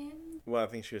for him. Well, I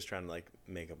think she was trying to,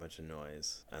 make a bunch of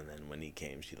noise, and then when he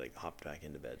came, she, hopped back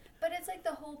into bed. But it's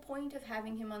the whole point of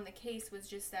having him on the case was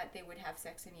just that they would have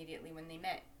sex immediately when they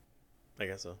met. I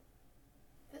guess so.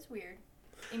 That's weird.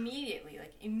 Immediately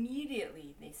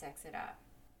they sex it up.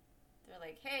 They're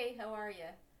like, hey, how are you?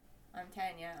 I'm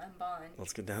Tanya. I'm Bond.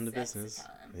 Let's get down to business.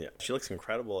 Time. Yeah. She looks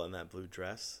incredible in that blue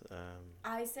dress.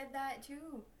 I said that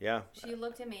too. Yeah. She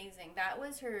looked amazing. That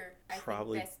was her,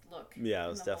 Probably, best look. Yeah, it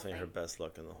was definitely her best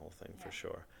look in the whole thing, for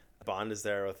sure. Bond is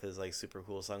there with his super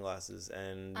cool sunglasses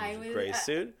and gray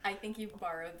suit. I think you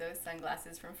borrowed those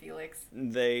sunglasses from Felix.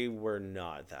 They were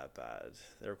not that bad.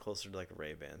 They were closer to a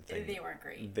Ray-Ban thing. They weren't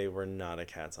great. They were not a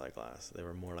cat's eye glass. They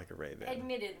were more like a Ray-Ban.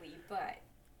 Admittedly, but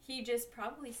he just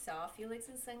probably saw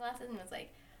Felix's sunglasses and was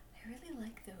like, I really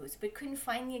like those, but couldn't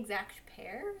find the exact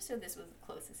pair, so this was the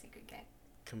closest he could get.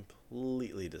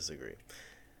 Completely disagree.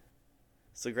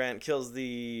 So Grant kills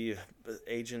the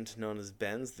agent known as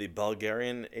Benz, the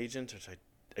Bulgarian agent, which I,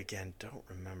 again, don't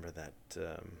remember that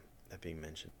being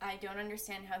mentioned. I don't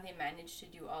understand how they managed to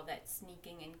do all that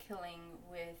sneaking and killing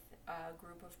with a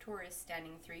group of tourists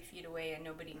standing 3 feet away and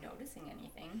nobody noticing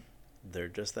anything. They're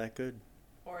just that good.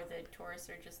 Or the tourists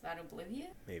are just that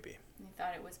oblivious. Maybe. They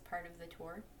thought it was part of the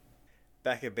tour.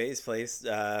 Back at Bay's place,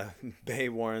 Bay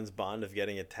warns Bond of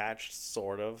getting attached,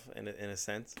 sort of, in a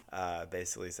sense.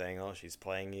 Basically saying, oh, she's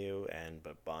playing you,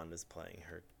 but Bond is playing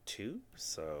her too,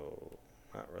 so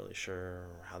not really sure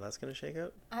how that's going to shake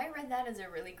out. I read that as a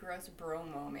really gross bro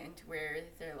moment where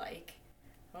they're like,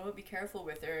 oh, be careful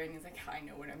with her, and he's like, I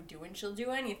know what I'm doing, she'll do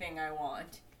anything I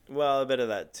want. Well, a bit of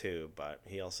that too, but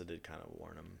he also did kind of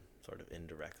warn him, sort of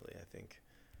indirectly, I think.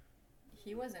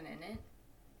 He wasn't in it.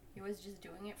 He was just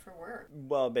doing it for work.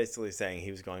 Well, basically saying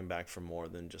he was going back for more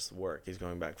than just work. He's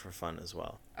going back for fun as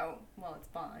well. Oh, well, it's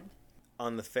Bond.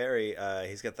 On the ferry,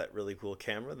 he's got that really cool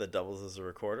camera that doubles as a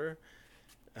recorder,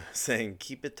 saying,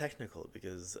 keep it technical,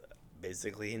 because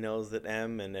basically he knows that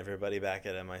M and everybody back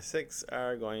at MI6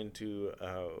 are going to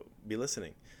be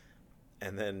listening.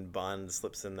 And then Bond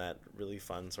slips in that really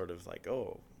fun sort of like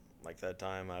that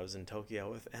time I was in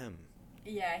Tokyo with M.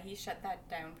 Yeah, he shut that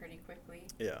down pretty quickly.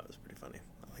 Yeah, it was pretty funny.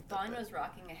 I like Bond was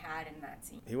rocking a hat in that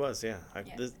scene. He was, yeah.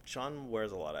 Sean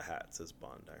wears a lot of hats as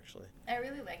Bond, actually. I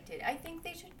really liked it. I think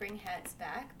they should bring hats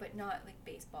back, but not like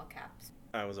baseball caps.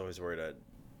 I was always worried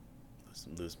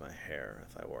I'd lose my hair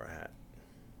if I wore a hat.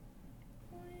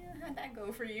 How'd that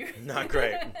go for you? Not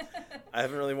great. I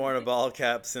haven't really worn a ball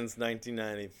cap since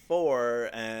 1994,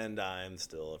 and I'm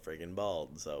still a friggin'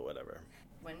 bald, so whatever.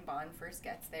 When Bond first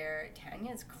gets there,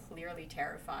 Tanya's clearly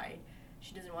terrified.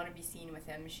 She doesn't want to be seen with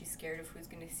him. She's scared of who's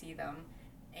going to see them.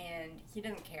 And he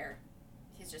doesn't care.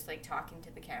 He's just talking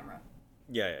to the camera.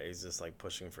 Yeah, he's just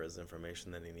pushing for his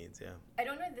information that he needs, yeah. I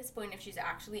don't know at this point if she's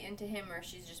actually into him or if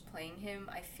she's just playing him.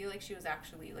 I feel like she was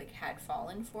actually had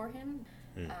fallen for him.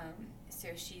 So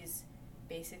she's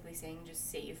basically saying, just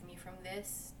save me from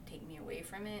this, take me away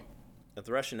from it. At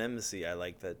the Russian embassy, I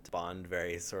like that Bond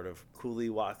very sort of coolly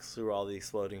walks through all the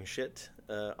exploding shit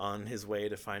on his way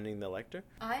to finding the Lecter.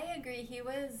 I agree. He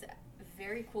was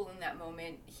very cool in that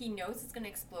moment. He knows it's going to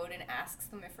explode and asks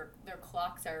them if their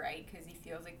clocks are right because he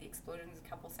feels like the explosion is a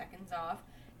couple seconds off.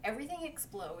 Everything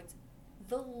explodes.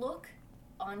 The look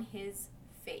on his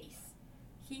face.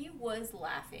 He was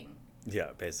laughing.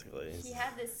 Yeah, basically. He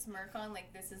had this smirk on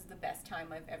like, this is the best time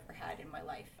I've ever had in my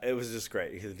life. It was just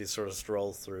great. He just sort of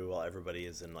strolls through while everybody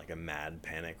is in like a mad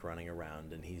panic running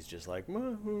around, and he's just like,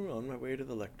 on my way to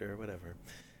the Lecter, whatever.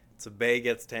 So Bay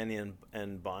gets Tanya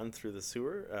and Bond through the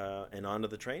sewer and onto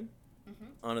the train.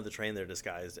 Mm-hmm. Onto the train, they're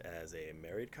disguised as a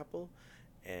married couple,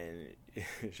 and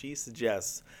she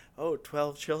suggests,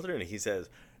 12 children. He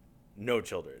says, no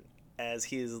children, as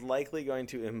he is likely going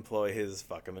to employ his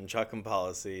fuck 'em and chuck 'em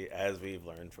policy, as we've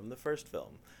learned from the first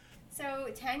film. So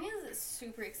Tanya's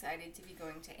super excited to be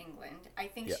going to England. I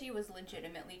think she was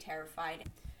legitimately terrified.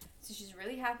 So she's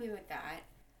really happy with that.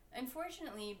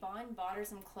 Unfortunately, Bond bought her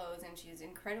some clothes and she's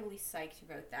incredibly psyched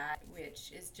about that,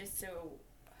 which is just so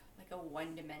like a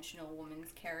one-dimensional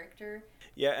woman's character.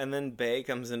 Yeah, and then Bay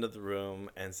comes into the room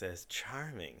and says,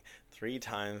 charming, 3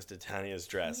 times to Tanya's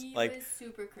dress. He like, was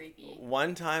super creepy.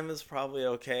 1 time is probably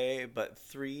okay, but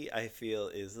 3, I feel,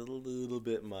 is a little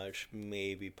bit much.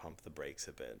 Maybe pump the brakes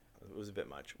a bit. It was a bit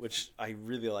much, which I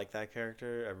really like that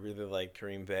character. I really like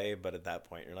Kareem Bay, but at that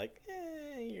point you're like,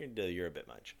 you're a bit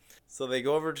much. So they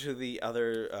go over to the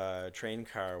other train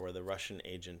car where the Russian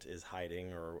agent is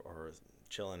hiding or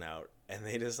chilling out, and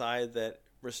they decide that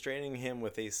restraining him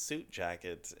with a suit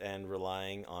jacket and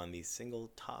relying on the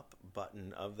single top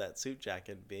button of that suit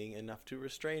jacket being enough to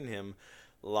restrain him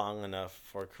long enough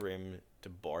for Kareem to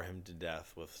bore him to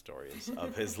death with stories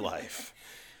of his life.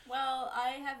 Well,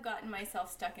 I have gotten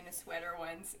myself stuck in a sweater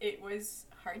once. It was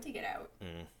hard to get out.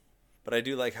 But I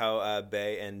do like how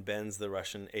Bay and Benz, the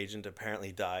Russian agent,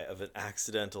 apparently die of an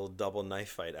accidental double knife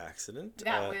fight accident.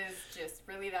 That was just,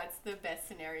 really, that's the best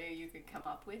scenario you could come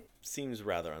up with. Seems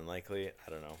rather unlikely. I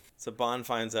don't know. So Bond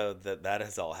finds out that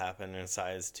has all happened and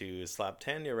decides to slap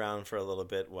Tanya around for a little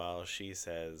bit while she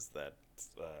says that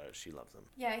she loves him.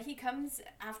 Yeah, he comes,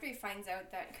 after he finds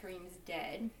out that Kareem's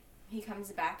dead, he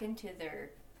comes back into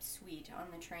their suite on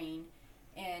the train.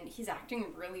 And he's acting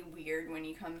really weird when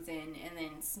he comes in and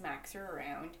then smacks her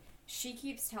around. She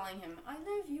keeps telling him, I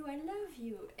love you, I love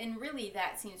you. And really,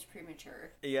 that seems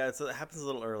premature. Yeah, it happens a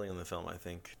little early in the film, I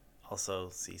think. Also,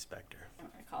 see Spectre. I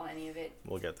don't recall any of it.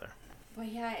 We'll get there.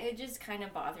 But yeah, it just kind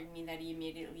of bothered me that he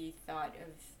immediately thought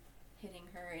of hitting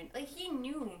her. And like, he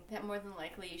knew that more than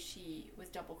likely she was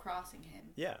double-crossing him.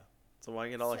 Yeah. So why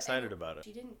get all excited about it?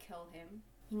 She didn't kill him.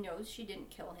 He knows she didn't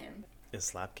kill him. Is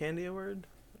slap candy a word?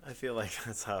 I feel like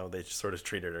that's how they sort of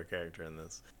treated her character in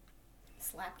this.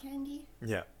 Slap candy?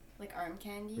 Yeah. Like arm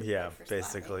candy? Yeah, for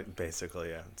basically, slapping?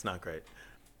 yeah. It's not great.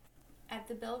 At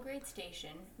the Belgrade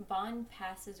station, Bond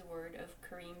passes word of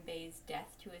Kareem Bey's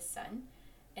death to his son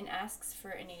and asks for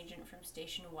an agent from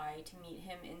Station Y to meet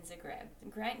him in Zagreb.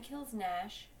 Grant kills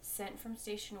Nash, sent from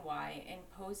Station Y, and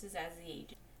poses as the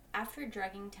agent. After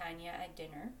drugging Tanya at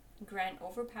dinner, Grant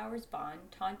overpowers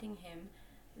Bond, taunting him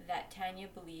that Tanya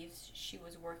believes she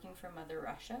was working for Mother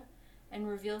Russia, and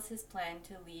reveals his plan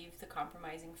to leave the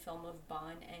compromising film of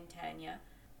Bond and Tanya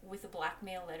with a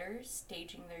blackmail letter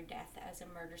staging their death as a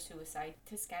murder-suicide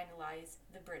to scandalize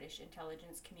the British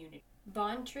intelligence community.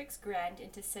 Bond tricks Grant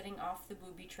into setting off the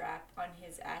booby trap on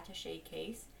his attaché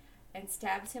case and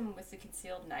stabs him with a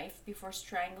concealed knife before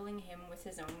strangling him with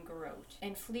his own garrote,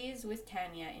 and flees with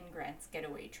Tanya in Grant's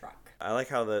getaway truck. I like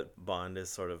how that Bond is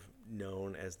sort of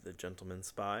known as the gentleman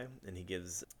spy, and he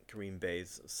gives Kareem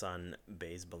Bey's son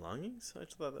Bey's belongings. I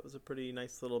just thought that was a pretty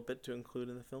nice little bit to include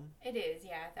in the film. It is,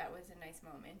 yeah, that was a nice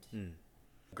moment.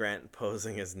 Grant,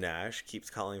 posing as Nash, keeps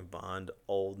calling Bond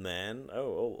old man.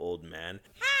 Oh, old man.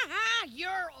 Ha ha,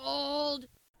 you're old!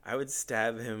 I would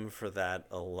stab him for that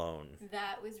alone.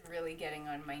 That was really getting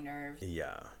on my nerves.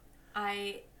 Yeah.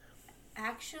 I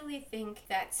actually think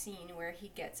that scene where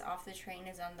he gets off the train,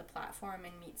 is on the platform,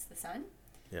 and meets the sun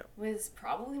was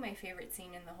probably my favorite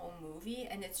scene in the whole movie.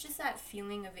 And it's just that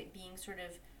feeling of it being sort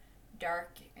of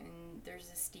dark and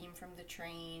there's a steam from the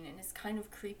train and it's kind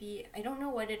of creepy. I don't know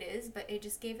what it is, but it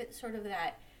just gave it sort of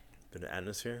that bit of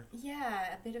atmosphere. Yeah,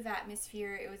 a bit of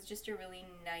atmosphere. It was just a really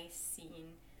nice scene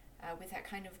with that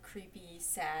kind of creepy,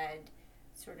 sad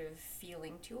sort of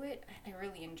feeling to it. I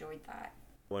really enjoyed that.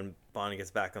 When Bond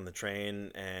gets back on the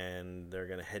train and they're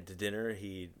going to head to dinner,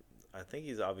 I think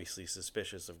he's obviously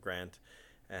suspicious of Grant.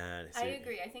 And I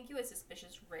agree. I think he was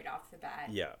suspicious right off the bat.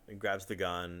 Yeah, he grabs the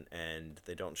gun and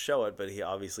they don't show it, but he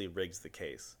obviously rigs the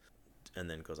case and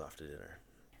then goes off to dinner.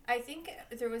 I think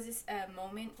there was this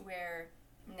moment where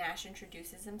Nash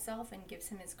introduces himself and gives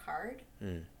him his card,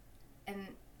 and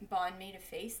Bond made a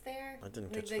face there. I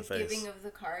didn't Like, catch the face. The giving of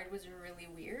the card was really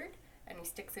weird, and he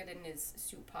sticks it in his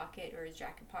suit pocket or his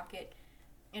jacket pocket,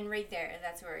 and right there,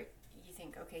 that's where you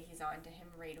think, okay, he's on to him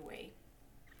right away.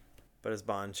 But as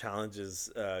Bond challenges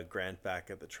Grant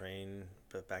back at the train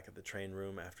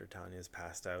room after Tanya's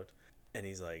passed out, and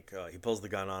he's like, he pulls the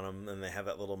gun on him, and they have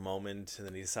that little moment, and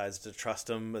then he decides to trust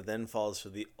him, but then falls for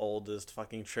the oldest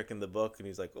fucking trick in the book, and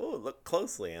he's like, oh, look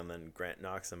closely, and then Grant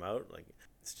knocks him out. Like,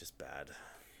 it's just bad.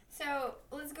 So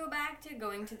let's go back to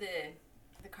going to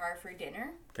the car for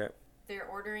dinner. Okay. They're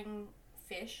ordering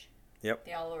fish. Yep.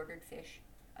 They all ordered fish.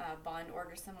 Bond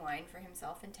orders some wine for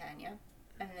himself and Tanya.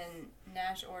 And then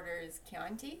Nash orders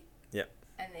Chianti. Yep.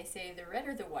 And they say the red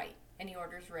or the white. And he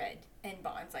orders red. And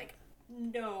Bond's like,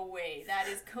 no way. That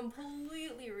is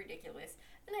completely ridiculous.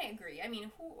 And I agree. I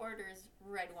mean, who orders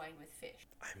red wine with fish?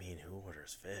 I mean, who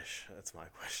orders fish? That's my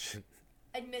question.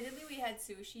 Admittedly, we had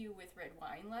sushi with red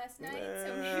wine last night,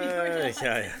 so maybe we're not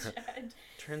yeah.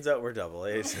 Turns out we're double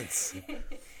agents.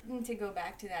 And to go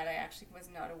back to that, I actually was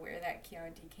not aware that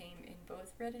Chianti came in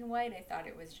both red and white. I thought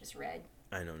it was just red.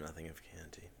 I know nothing of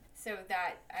Chianti. So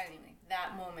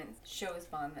that moment shows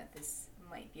Bond that this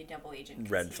might be a double agent.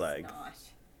 Red flag.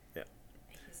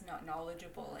 He's not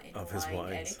knowledgeable in of his wine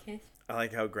wines. etiquette. I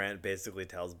like how Grant basically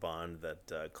tells Bond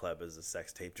that Klebb is a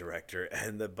sex tape director,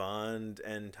 and that Bond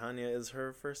and Tanya is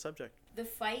her first subject. The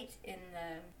fight in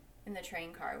the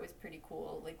train car was pretty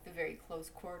cool. Like, the very close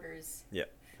quarters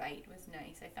fight was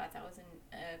nice. I thought that was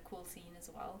a cool scene as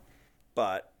well.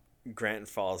 But Grant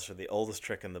falls for the oldest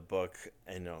trick in the book,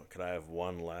 and could I have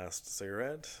one last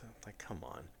cigarette? Like, come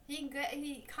on.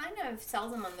 He kind of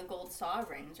sells him on the gold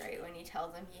sovereigns, right? When he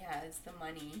tells him he has the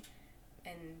money,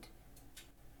 and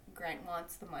Grant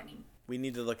wants the money. We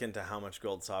need to look into how much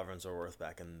gold sovereigns are worth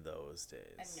back in those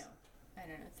days. I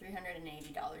don't know,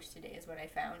 $380 today is what I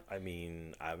found. I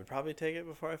mean, I would probably take it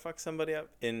before I fuck somebody up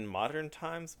in modern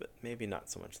times, but maybe not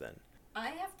so much then. I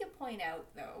have to point out,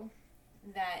 though,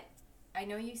 that I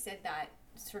know you said that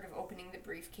sort of opening the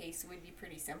briefcase would be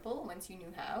pretty simple once you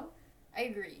knew how. I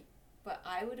agree. But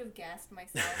I would have gassed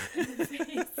myself in the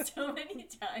face so many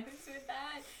times with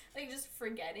that. Like, just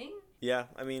forgetting. Yeah,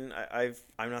 I mean,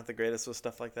 I'm not the greatest with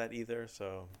stuff like that either,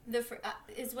 so...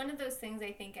 It's one of those things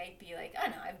I think I'd be like, oh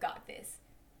no, I've got this.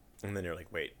 And then you're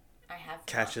like, wait. I have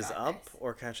catches not got up this.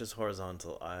 Or catches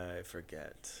horizontal? I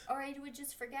forget. Or I would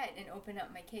just forget and open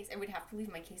up my case. I would have to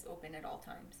leave my case open at all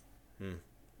times.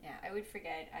 Yeah, I would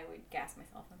forget. I would gas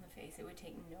myself in the face. It would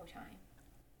take no time.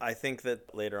 I think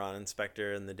that later on,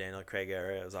 Inspector in the Daniel Craig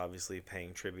era is obviously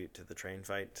paying tribute to the train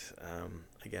fight.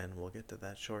 Again, we'll get to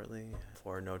that shortly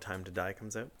before No Time to Die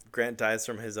comes out. Grant dies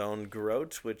from his own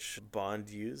garrote, which Bond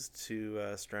used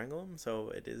to strangle him, so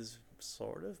it is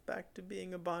sort of back to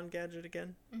being a Bond gadget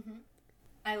again. Mm-hmm.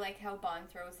 I like how Bond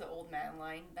throws the old man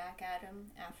line back at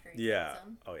him after he kills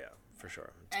him. Oh yeah, for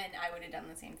sure. And I would have done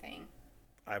the same thing.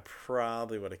 I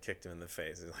probably would have kicked him in the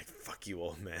face. He's like, fuck you,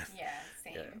 old man. Yeah,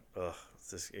 same. Yeah. Ugh.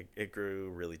 It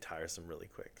grew really tiresome really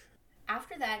quick.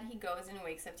 After that, he goes and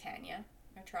wakes up Tanya,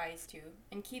 or tries to,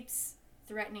 and keeps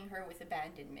threatening her with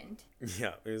abandonment.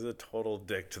 Yeah, he's a total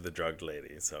dick to the drugged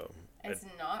lady, so... It's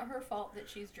not her fault that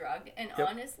she's drugged, and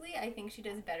honestly, I think she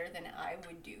does better than I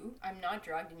would do. I'm not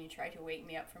drugged, and you try to wake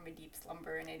me up from a deep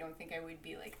slumber, and I don't think I would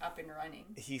be, like, up and running.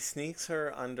 He sneaks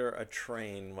her under a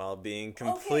train while being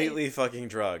completely fucking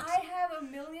drugged. I have a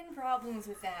million problems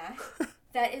with that.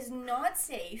 That is not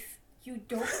safe. You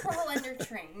don't crawl under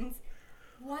trains.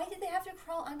 Why did they have to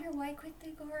crawl under? Why couldn't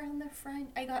they go around the front?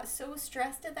 I got so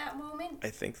stressed at that moment. I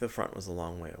think the front was a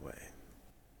long way away.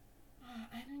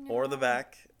 I don't know. Or the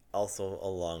back, also a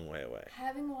long way away.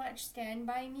 Having watched Stand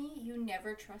By Me, you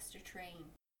never trust a train.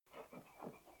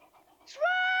 Train!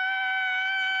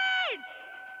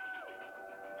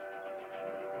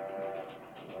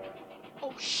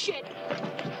 Oh, shit.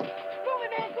 Move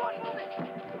it, man. Go on, move it.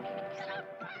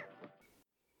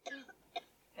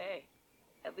 Hey,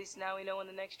 at least now we know when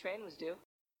the next train was due.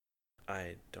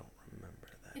 I don't remember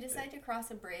that. They decide to cross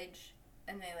a bridge,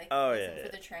 and they listen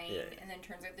for the train, and then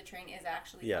turns out the train is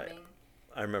actually coming.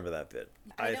 I remember that bit.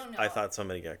 I don't know. I thought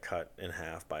somebody got cut in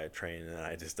half by a train, and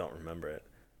I just don't remember it.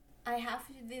 I have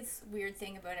to do this weird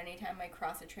thing about anytime I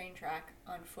cross a train track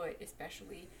on foot,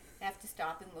 especially, I have to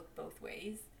stop and look both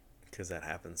ways. Because that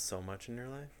happens so much in your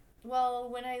life? Well,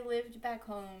 when I lived back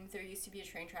home, there used to be a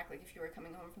train track, like if you were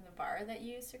coming home from the bar that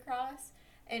you used to cross.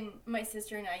 And my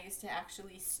sister and I used to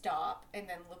actually stop and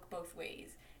then look both ways.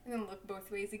 And then look both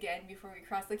ways again before we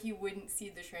cross. Like, you wouldn't see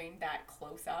the train that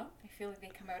close up. I feel like they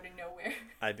come out of nowhere.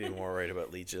 I'd be more worried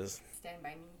about leeches. Stand By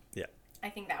Me. Yeah. I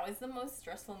think that was the most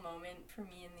stressful moment for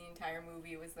me in the entire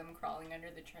movie, was them crawling under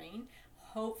the train.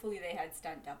 Hopefully they had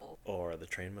stunt double. Or the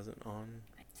train wasn't on.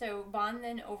 So Bond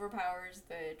then overpowers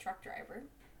the truck driver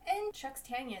and chucks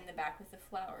Tanya in the back with the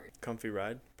flowers. Comfy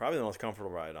ride. Probably the most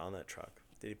comfortable ride on that truck.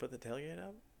 Did he put the tailgate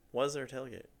up? Was there a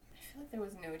tailgate? I feel like there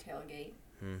was no tailgate.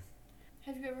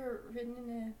 Have you ever ridden in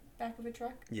the back of a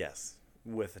truck? Yes.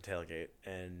 With a tailgate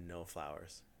and no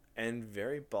flowers. And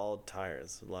very bald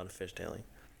tires. A lot of fishtailing.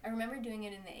 I remember doing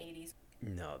it in the 80s.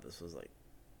 No, this was like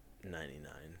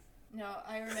 99. No,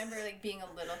 I remember like being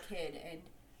a little kid, and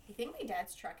I think my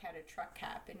dad's truck had a truck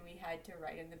cap, and we had to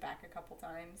ride in the back a couple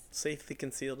times. Safely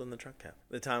concealed in the truck cap.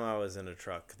 The time I was in a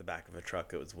truck, the back of a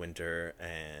truck, it was winter,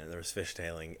 and there was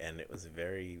fishtailing, and it was a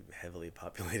very heavily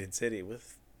populated city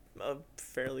with a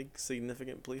fairly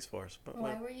significant police force. But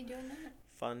why were you doing that?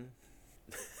 Fun.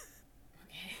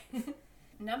 Okay.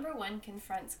 Number 1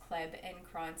 confronts Klebb and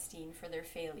Kronstein for their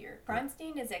failure.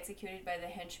 Kronstein is executed by the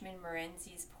henchman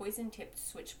Morenzi's poison-tipped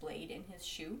switchblade in his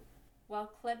shoe,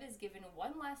 while Klebb is given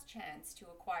one last chance to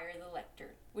acquire the Lecter,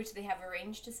 which they have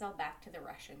arranged to sell back to the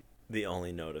Russians. The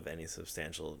only note of any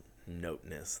substantial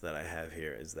noteness that I have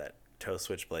here is that toe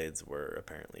switchblades were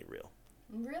apparently real.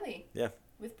 Really? Yeah.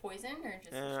 With poison or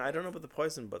just... I don't know about the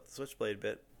poison, but the switchblade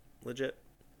bit, legit.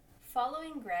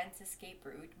 Following Grant's escape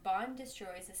route, Bond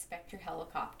destroys a Spectre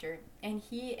helicopter, and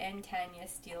he and Tanya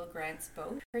steal Grant's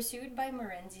boat. Pursued by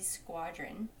Morenzi's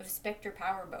squadron of Spectre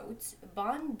powerboats,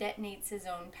 Bond detonates his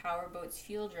own powerboat's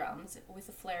fuel drums with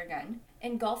a flare gun,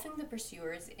 engulfing the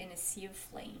pursuers in a sea of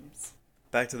flames.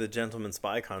 Back to the gentleman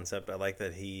spy concept, I like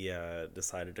that he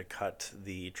decided to cut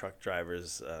the truck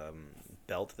driver's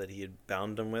belt that he had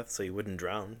bound him with so he wouldn't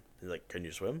drown. He's like, "Can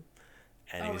you swim?"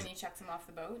 And when he chucks him off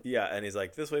the boat? Yeah, and he's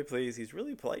like, "This way, please." He's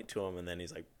really polite to him, and then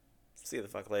he's like, "See you the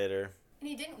fuck later." And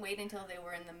he didn't wait until they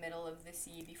were in the middle of the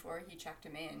sea before he chucked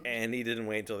him in. And he didn't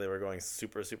wait until they were going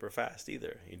super, super fast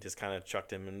either. He just kind of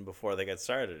chucked him in before they got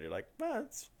started. You're like, well,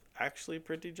 it's actually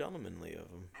pretty gentlemanly of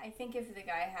him. I think if the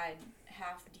guy had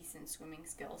half decent swimming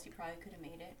skills, he probably could have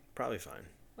made it. Probably fine.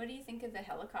 What do you think of the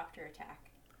helicopter attack?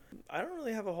 I don't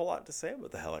really have a whole lot to say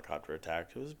about the helicopter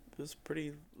attack. It was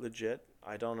pretty legit.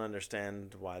 I don't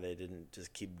understand why they didn't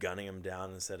just keep gunning him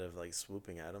down instead of like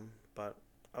swooping at him. But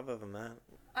other than that,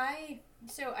 I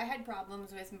had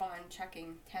problems with Bond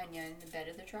chucking Tanya in the bed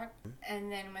of the truck,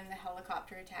 and then when the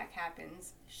helicopter attack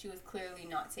happens, she was clearly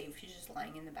not safe. She's just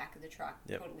lying in the back of the truck,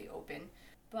 totally open.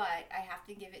 But I have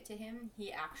to give it to him.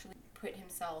 He actually put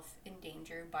himself in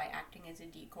danger by acting as a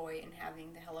decoy and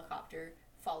having the helicopter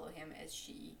follow him as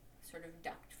she sort of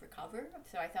ducked for cover.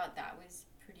 So I thought that was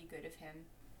pretty good of him.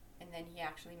 And then he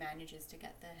actually manages to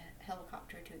get the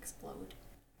helicopter to explode.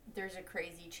 There's a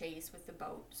crazy chase with the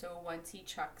boat. So once he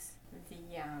chucks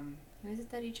the, who is it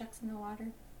that he chucks in the water?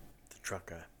 The truck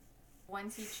guy.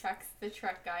 Once he chucks the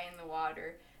truck guy in the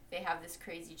water, they have this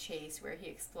crazy chase where he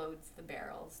explodes the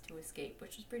barrels to escape,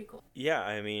 which is pretty cool. Yeah,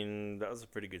 I mean, that was a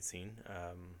pretty good scene.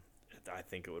 I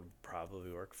think it would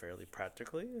probably work fairly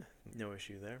practically. No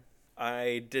issue there.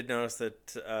 I did notice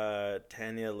that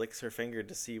Tanya licks her finger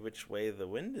to see which way the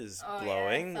wind is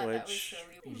blowing, which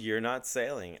you're not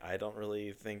sailing. I don't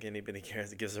really think anybody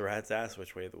cares. It gives a rat's ass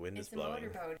which way the wind is blowing.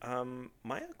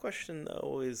 My question,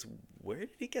 though, is where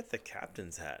did he get the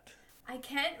captain's hat? I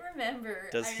can't remember.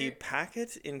 Does he pack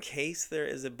it in case there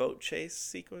is a boat chase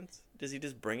sequence? Does he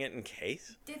just bring it in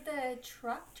case? Did the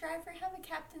truck driver have a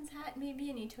captain's hat maybe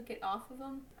and he took it off of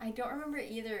him? I don't remember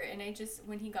either, and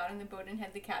when he got on the boat and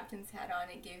had the captain's hat on,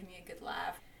 it gave me a good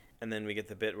laugh. And then we get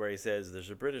the bit where he says,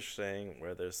 there's a British saying,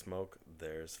 where there's smoke,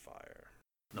 there's fire.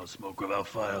 No smoke without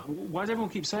fire. Why does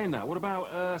everyone keep saying that? What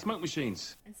about smoke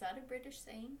machines? Is that a British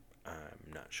saying?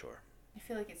 I'm not sure. I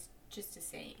feel like it's just a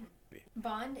saying.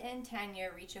 Bond and Tanya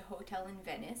reach a hotel in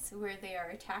Venice where they are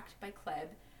attacked by Klebb,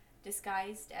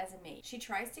 disguised as a maid. She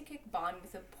tries to kick Bond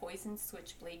with a poisoned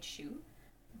switchblade shoe,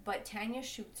 but Tanya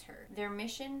shoots her. Their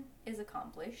mission is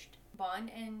accomplished.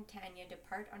 Bond and Tanya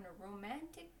depart on a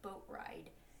romantic boat ride,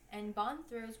 and Bond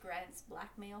throws Grant's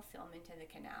blackmail film into the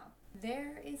canal.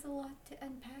 There is a lot to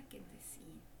unpack in this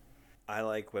scene. I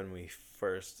like when we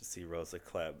first see Rosa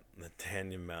Klebb, the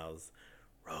Tanya mouths,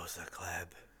 Rosa Klebb.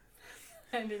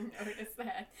 I didn't notice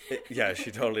that. Yeah,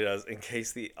 she totally does. In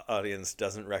case the audience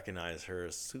doesn't recognize her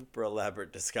super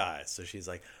elaborate disguise. So she's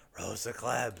like, Rosa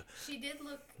Klebb.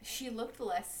 She looked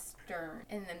less stern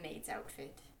in the maid's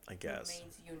outfit. I guess. The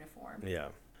maid's uniform. Yeah.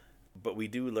 But we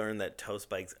do learn that toe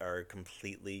spikes are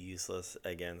completely useless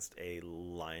against a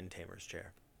lion tamer's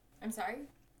chair. I'm sorry?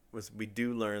 We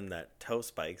do learn that toe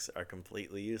spikes are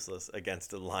completely useless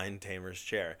against a lion tamer's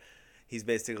chair. He's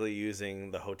basically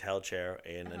using the hotel chair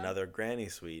in another granny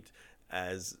suite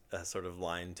as a sort of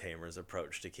lion tamer's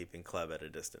approach to keeping Cleb at a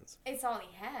distance. It's all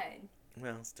he had.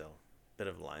 Well, still, bit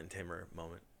of a lion tamer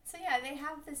moment. So yeah, they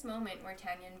have this moment where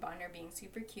Tanya and Bond are being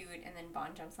super cute, and then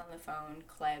Bond jumps on the phone.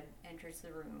 Cleb enters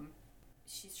the room.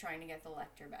 She's trying to get the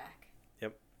Lecter back.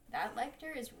 Yep. That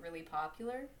Lecter is really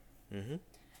popular. Mm-hmm.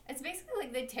 It's basically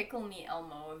like the Tickle Me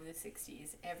Elmo of the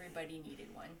 60s. Everybody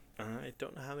needed one. I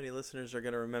don't know how many listeners are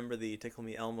going to remember the Tickle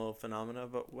Me Elmo phenomena,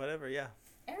 but whatever, yeah.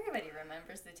 Everybody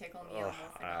remembers the Tickle Me Elmo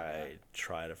phenomena. I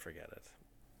try to forget it.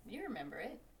 You remember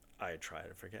it. I try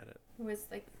to forget it. It was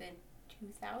like the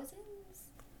 2000s?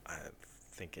 I'm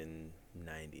thinking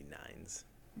 99s.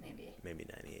 Maybe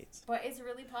 98s. But it's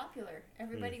really popular.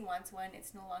 Everybody wants one.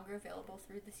 It's no longer available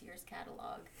through the Sears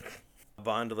catalog.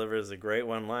 Bond delivers a great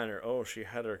one-liner. Oh, she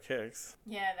had her kicks.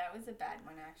 Yeah, that was a bad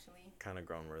one, actually. Kind of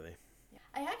groan-worthy. Yeah.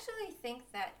 I actually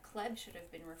think that Cleb should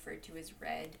have been referred to as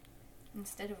Red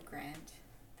instead of Grant.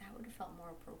 That would have felt more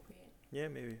appropriate. Yeah,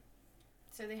 maybe.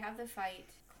 So they have the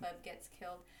fight. Cleb gets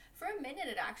killed. For a minute,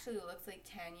 it actually looks like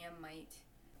Tanya might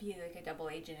be like a double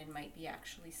agent and might be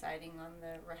actually siding on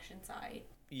the Russian side.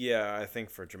 Yeah, I think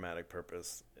for dramatic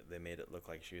purpose, they made it look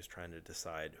like she was trying to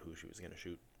decide who she was going to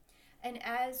shoot. And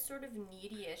as sort of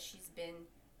needy as she's been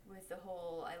with the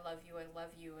whole I love you,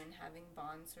 and having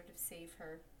Bond sort of save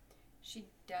her, she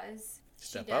does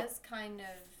kind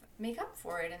of make up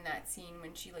for it in that scene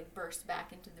when she like bursts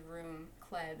back into the room,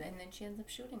 Cleb, and then she ends up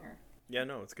shooting her. Yeah,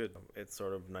 no, it's good. It's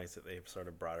sort of nice that they've sort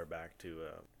of brought her back to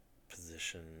a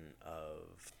position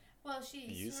of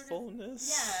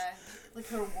usefulness. Yeah, like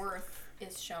her worth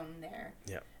is shown there.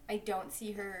 Yeah. I don't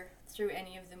see her through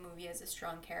any of the movie as a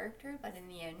strong character, but in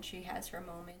the end she has her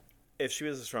moment. If she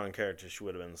was a strong character, she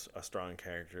would have been a strong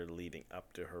character leading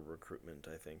up to her recruitment,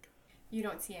 I think. You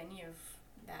don't see any of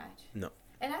that. No.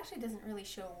 It actually doesn't really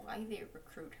show why they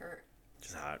recruit her.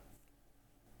 Just hot.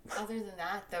 Other than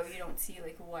that, though, you don't see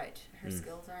like what her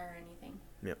skills are or anything.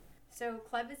 Yep. So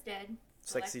Cleb is dead.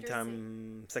 Sexy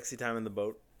time in the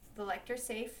boat. The Lecter's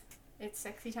safe. It's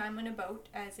sexy time on a boat,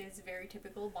 as is very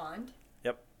typical Bond.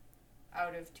 Yep.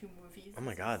 Out of 2 movies. Oh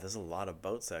my god, there's a lot of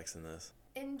boat sex in this.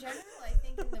 In general, I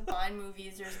think in the Bond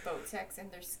movies there's boat sex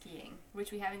and there's skiing,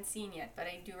 which we haven't seen yet, but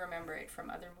I do remember it from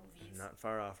other movies. Not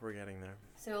far off, we're getting there.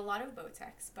 So a lot of boat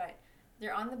sex, but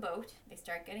they're on the boat, they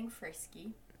start getting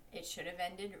frisky. It should have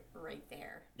ended right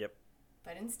there. Yep.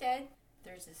 But instead,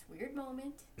 there's this weird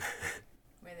moment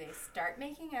where they start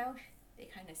making out, they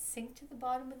kind of sink to the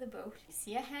bottom of the boat. You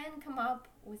see a hand come up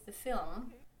with the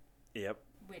film. Yep.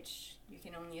 Which you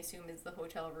can only assume is the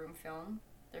hotel room film,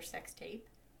 their sex tape,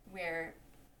 where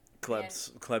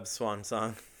Cleb's swan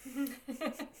song.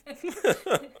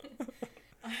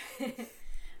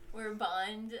 Where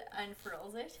Bond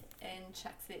unfurls it and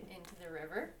chucks it into the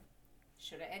river.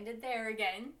 Should have ended there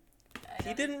again.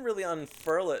 He didn't really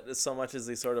unfurl it so much as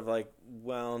he sort of like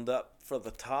wound up for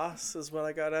the toss is what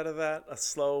I got out of that. A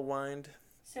slow wind.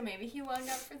 So maybe he wound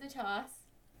up for the toss,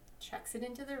 chucks it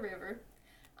into the river.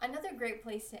 Another great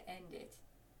place to end it.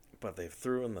 But they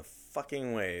threw in the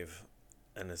fucking wave,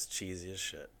 and it's cheesy as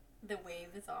shit. The wave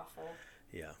is awful.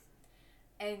 Yeah.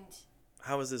 And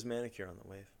how was his manicure on the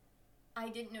wave? I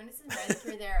didn't notice his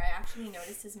manicure there. I actually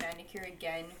noticed his manicure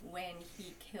again when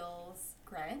he kills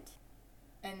Grant.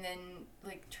 And then,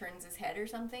 like, turns his head or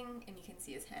something, and you can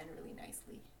see his hand really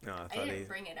nicely. No, I didn't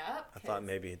bring it up. I thought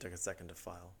maybe he took a second to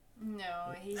file.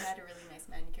 No, he had a really nice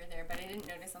manicure there, but I didn't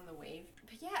notice on the wave.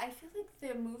 But yeah, I feel like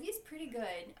the movie's pretty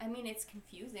good. I mean, it's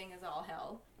confusing as all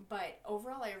hell, but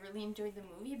overall I really enjoyed the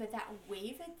movie, but that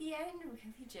wave at the end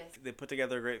really just... They put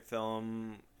together a great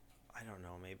film. I don't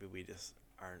know, maybe we just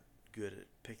aren't good at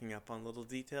picking up on little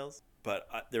details. But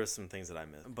there were some things that I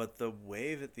missed. But the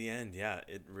wave at the end, yeah,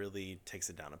 it really takes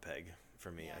it down a peg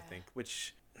for me, I think.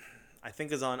 Which I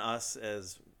think is on us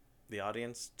as the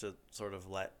audience to sort of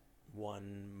let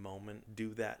one moment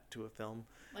do that to a film.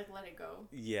 Like, let it go.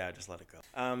 Yeah, just let it go.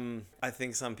 I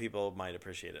think some people might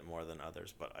appreciate it more than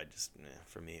others, but I just,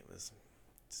 for me, it's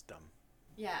dumb.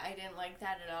 Yeah, I didn't like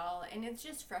that at all. And it's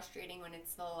just frustrating when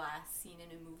it's the last scene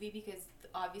in a movie because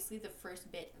obviously the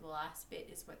first bit, the last bit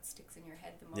is what sticks in your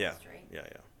head the most, right? Yeah,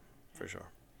 for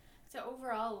sure. So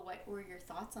overall, what were your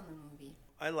thoughts on the movie?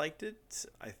 I liked it.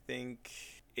 I think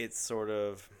it's sort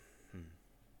of...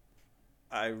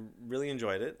 I really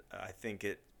enjoyed it. I think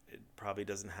it probably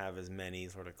doesn't have as many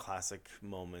sort of classic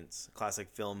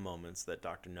film moments that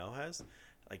Dr. No has.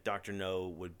 Like Dr. No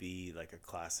would be like a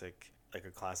classic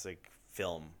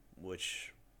film,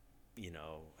 which,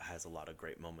 has a lot of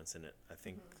great moments in it. I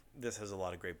think this has a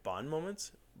lot of great Bond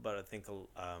moments, but I think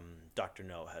Dr.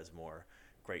 No has more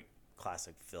great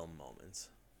classic film moments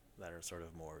that are sort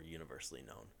of more universally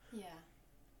known. Yeah.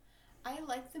 I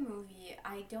like the movie.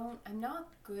 I'm not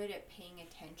good at paying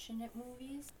attention at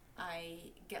movies. I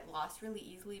get lost really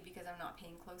easily because I'm not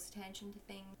paying close attention to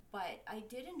things. But I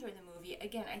did enjoy the movie.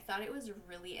 Again, I thought it was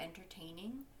really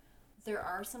entertaining. There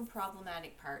are some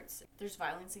problematic parts. There's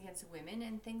violence against women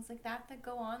and things like that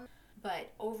go on.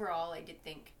 But overall, I did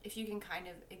think if you can kind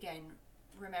of, again,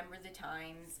 remember the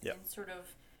times and sort of,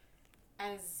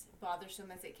 as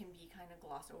bothersome as it can be, kind of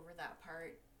gloss over that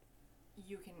part,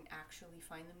 you can actually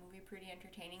find the movie pretty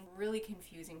entertaining. Really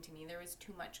confusing to me. There was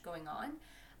too much going on.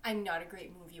 I'm not a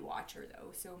great movie watcher, though,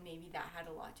 so maybe that had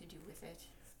a lot to do with it.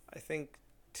 I think,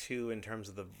 too, in terms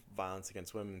of the violence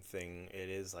against women thing, it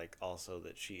is like also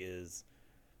that she is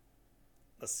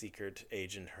a secret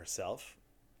agent herself,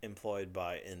 employed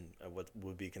by what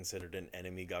would be considered an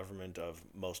enemy government of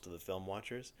most of the film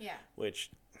watchers. Yeah. Which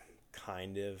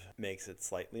kind of makes it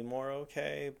slightly more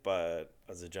okay, but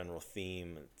as a general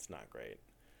theme, it's not great.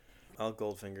 Well,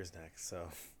 Goldfinger's next, so...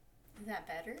 Is that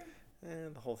better?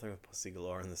 The whole thing with Pussy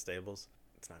Galore in the stables,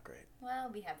 it's not great. Well,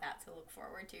 we have that to look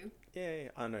forward to. Yay,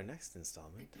 on our next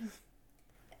installment.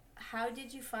 How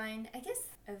did you find, I guess,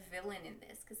 a villain in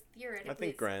this? Because theoretically... I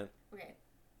think Grant. Okay.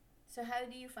 So how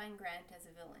do you find Grant as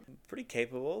a villain? Pretty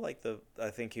capable. I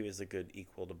think he was a good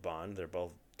equal to Bond. They're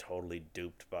both totally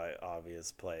duped by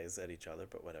obvious plays at each other,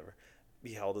 but whatever.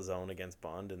 He held his own against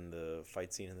Bond in the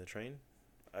fight scene in the train.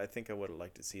 I think I would have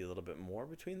liked to see a little bit more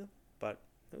between them, but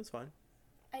it was fine.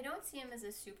 I don't see him as a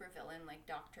supervillain like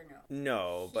Dr. No.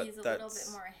 No, but he's a little bit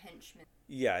more a henchman.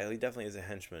 Yeah, he definitely is a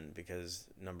henchman because,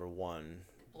 number one...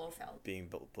 Blofeld. Being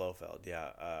Blofeld,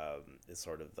 is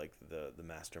sort of like the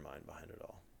mastermind behind it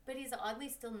all. But he's oddly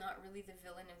still not really the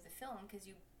villain of the film because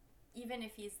even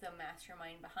if he's the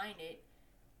mastermind behind it,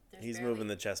 he's moving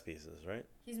the chess pieces, right?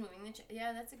 He's moving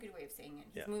yeah, that's a good way of saying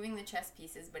it. He's moving the chess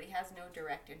pieces, but he has no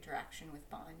direct interaction with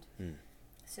Bond.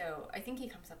 So I think he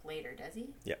comes up later, does he?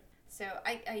 Yeah. So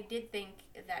I did think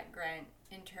that Grant,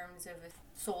 in terms of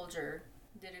a soldier,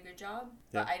 did a good job,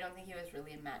 but I don't think he was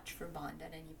really a match for Bond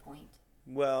at any point.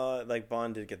 Well, like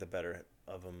Bond did get the better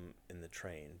of him in the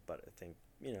train, but I think,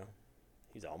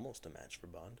 he's almost a match for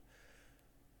Bond.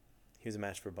 He was a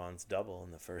match for Bond's double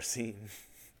in the first scene.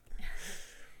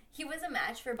 He was a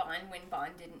match for Bond when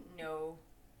Bond didn't know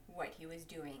what he was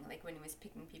doing, like when he was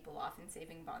picking people off and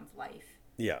saving Bond's life.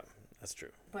 Yeah, that's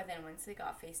true. But then once they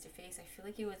got face to face, I feel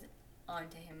like he was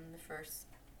onto him the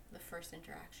first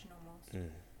interaction almost.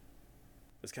 It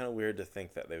was kind of weird to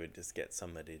think that they would just get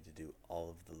somebody to do all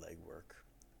of the legwork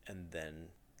and then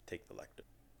take the lector.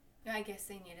 I guess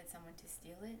they needed someone to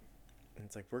steal it. And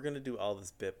it's like, we're going to do all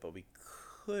this bit, but we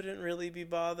couldn't really be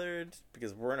bothered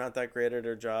because we're not that great at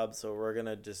our job, so we're going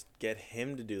to just get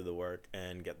him to do the work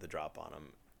and get the drop on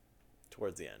him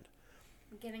towards the end.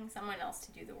 Getting someone else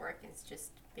to do the work is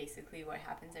just basically what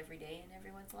happens every day in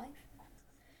everyone's life.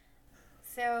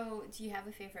 So, do you have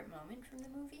a favorite moment from the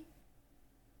movie?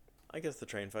 I guess the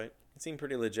train fight. It seemed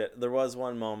pretty legit. There was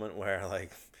one moment where,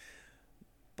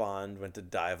 Bond went to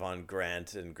dive on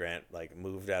Grant and Grant,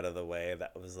 moved out of the way.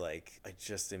 That was, I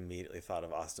just immediately thought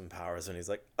of Austin Powers when he's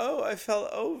like, oh, I fell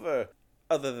over.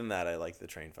 Other than that, I like the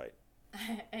train fight.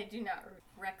 I do not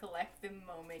recollect the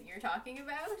moment you're talking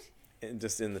about.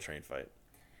 Just in the train fight.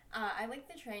 I like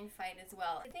the train fight as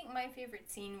well. I think my favorite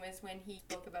scene was when he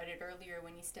spoke about it earlier,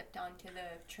 when he stepped onto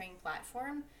the train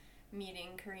platform, meeting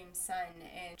Kareem's son,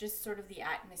 and just sort of the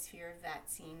atmosphere of that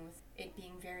scene with it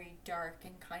being very dark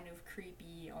and kind of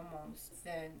creepy almost,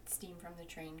 the steam from the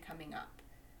train coming up.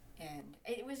 And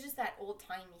it was just that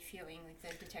old-timey feeling, like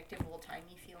the detective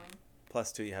old-timey feeling.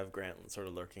 Plus, too, you have Grant sort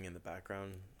of lurking in the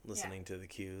background, listening to the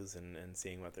cues and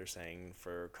seeing what they're saying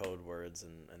for code words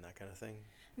and that kind of thing.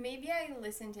 Maybe I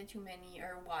listened to too many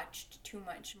or watched too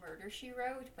much Murder, She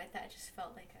Wrote, but that just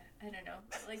felt like I don't know,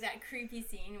 like that creepy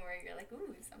scene where you're like,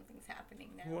 ooh, something's happening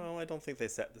now. Well, I don't think they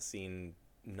set the scene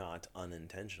not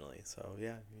unintentionally, so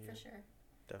yeah. For sure.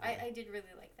 Definitely. I did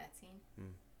really like that scene.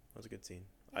 That was a good scene.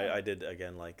 Yeah. I did,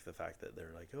 again, like the fact that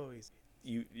they're like, oh,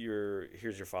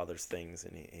 here's your father's things,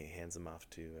 and he hands them off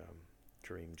to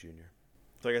Kareem Jr.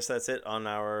 So I guess that's it on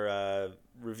our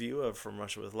review of From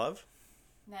Russia With Love.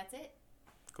 That's it.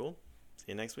 Cool. See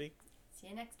you next week. See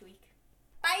you next week.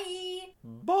 Bye!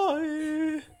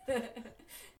 Bye!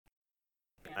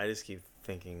 I just keep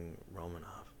thinking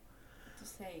Romanov.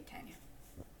 Just say Tanya.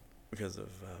 Because of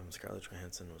Scarlett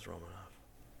Johansson was Romanov.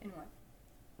 In what?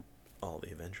 All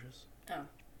the Avengers. Oh.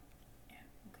 Yeah,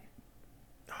 okay.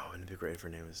 Oh, wouldn't it be great if her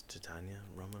name was Titania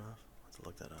Romanov? Let's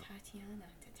look that up. Tatiana.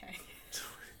 Titania.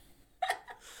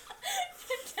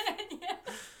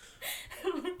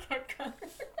 Oh my God.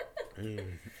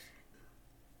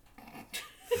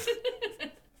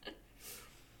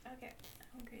 Okay,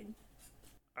 I'm good.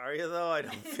 Are you, though? I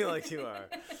don't feel like you are.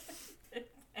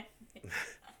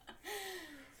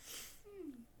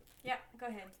 Yeah, go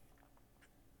ahead.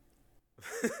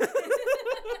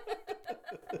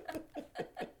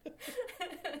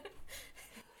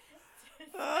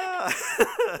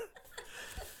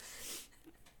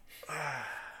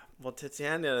 Well,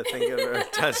 Tatiana, I think of her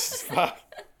touch. Fuck.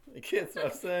 I can't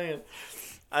stop saying it.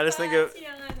 I just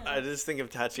think of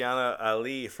Tatiana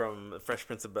Ali from Fresh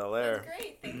Prince of Bel-Air. That's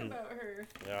great. Think about her.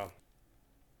 Yeah.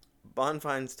 Bond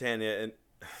finds Tanya and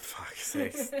fuck's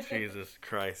sakes, Jesus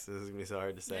Christ, this is gonna be so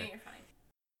hard to say. No, you're fine.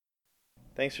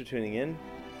 Thanks for tuning in.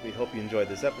 We hope you enjoyed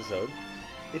this episode.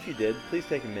 If you did, please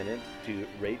take a minute to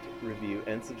rate, review,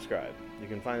 and subscribe. You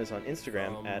can find us on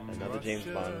Instagram at Another James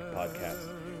Bond Podcast,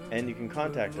 and you can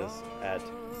contact us at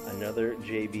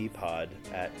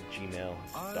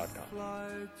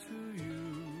anotherjbpod@gmail.com.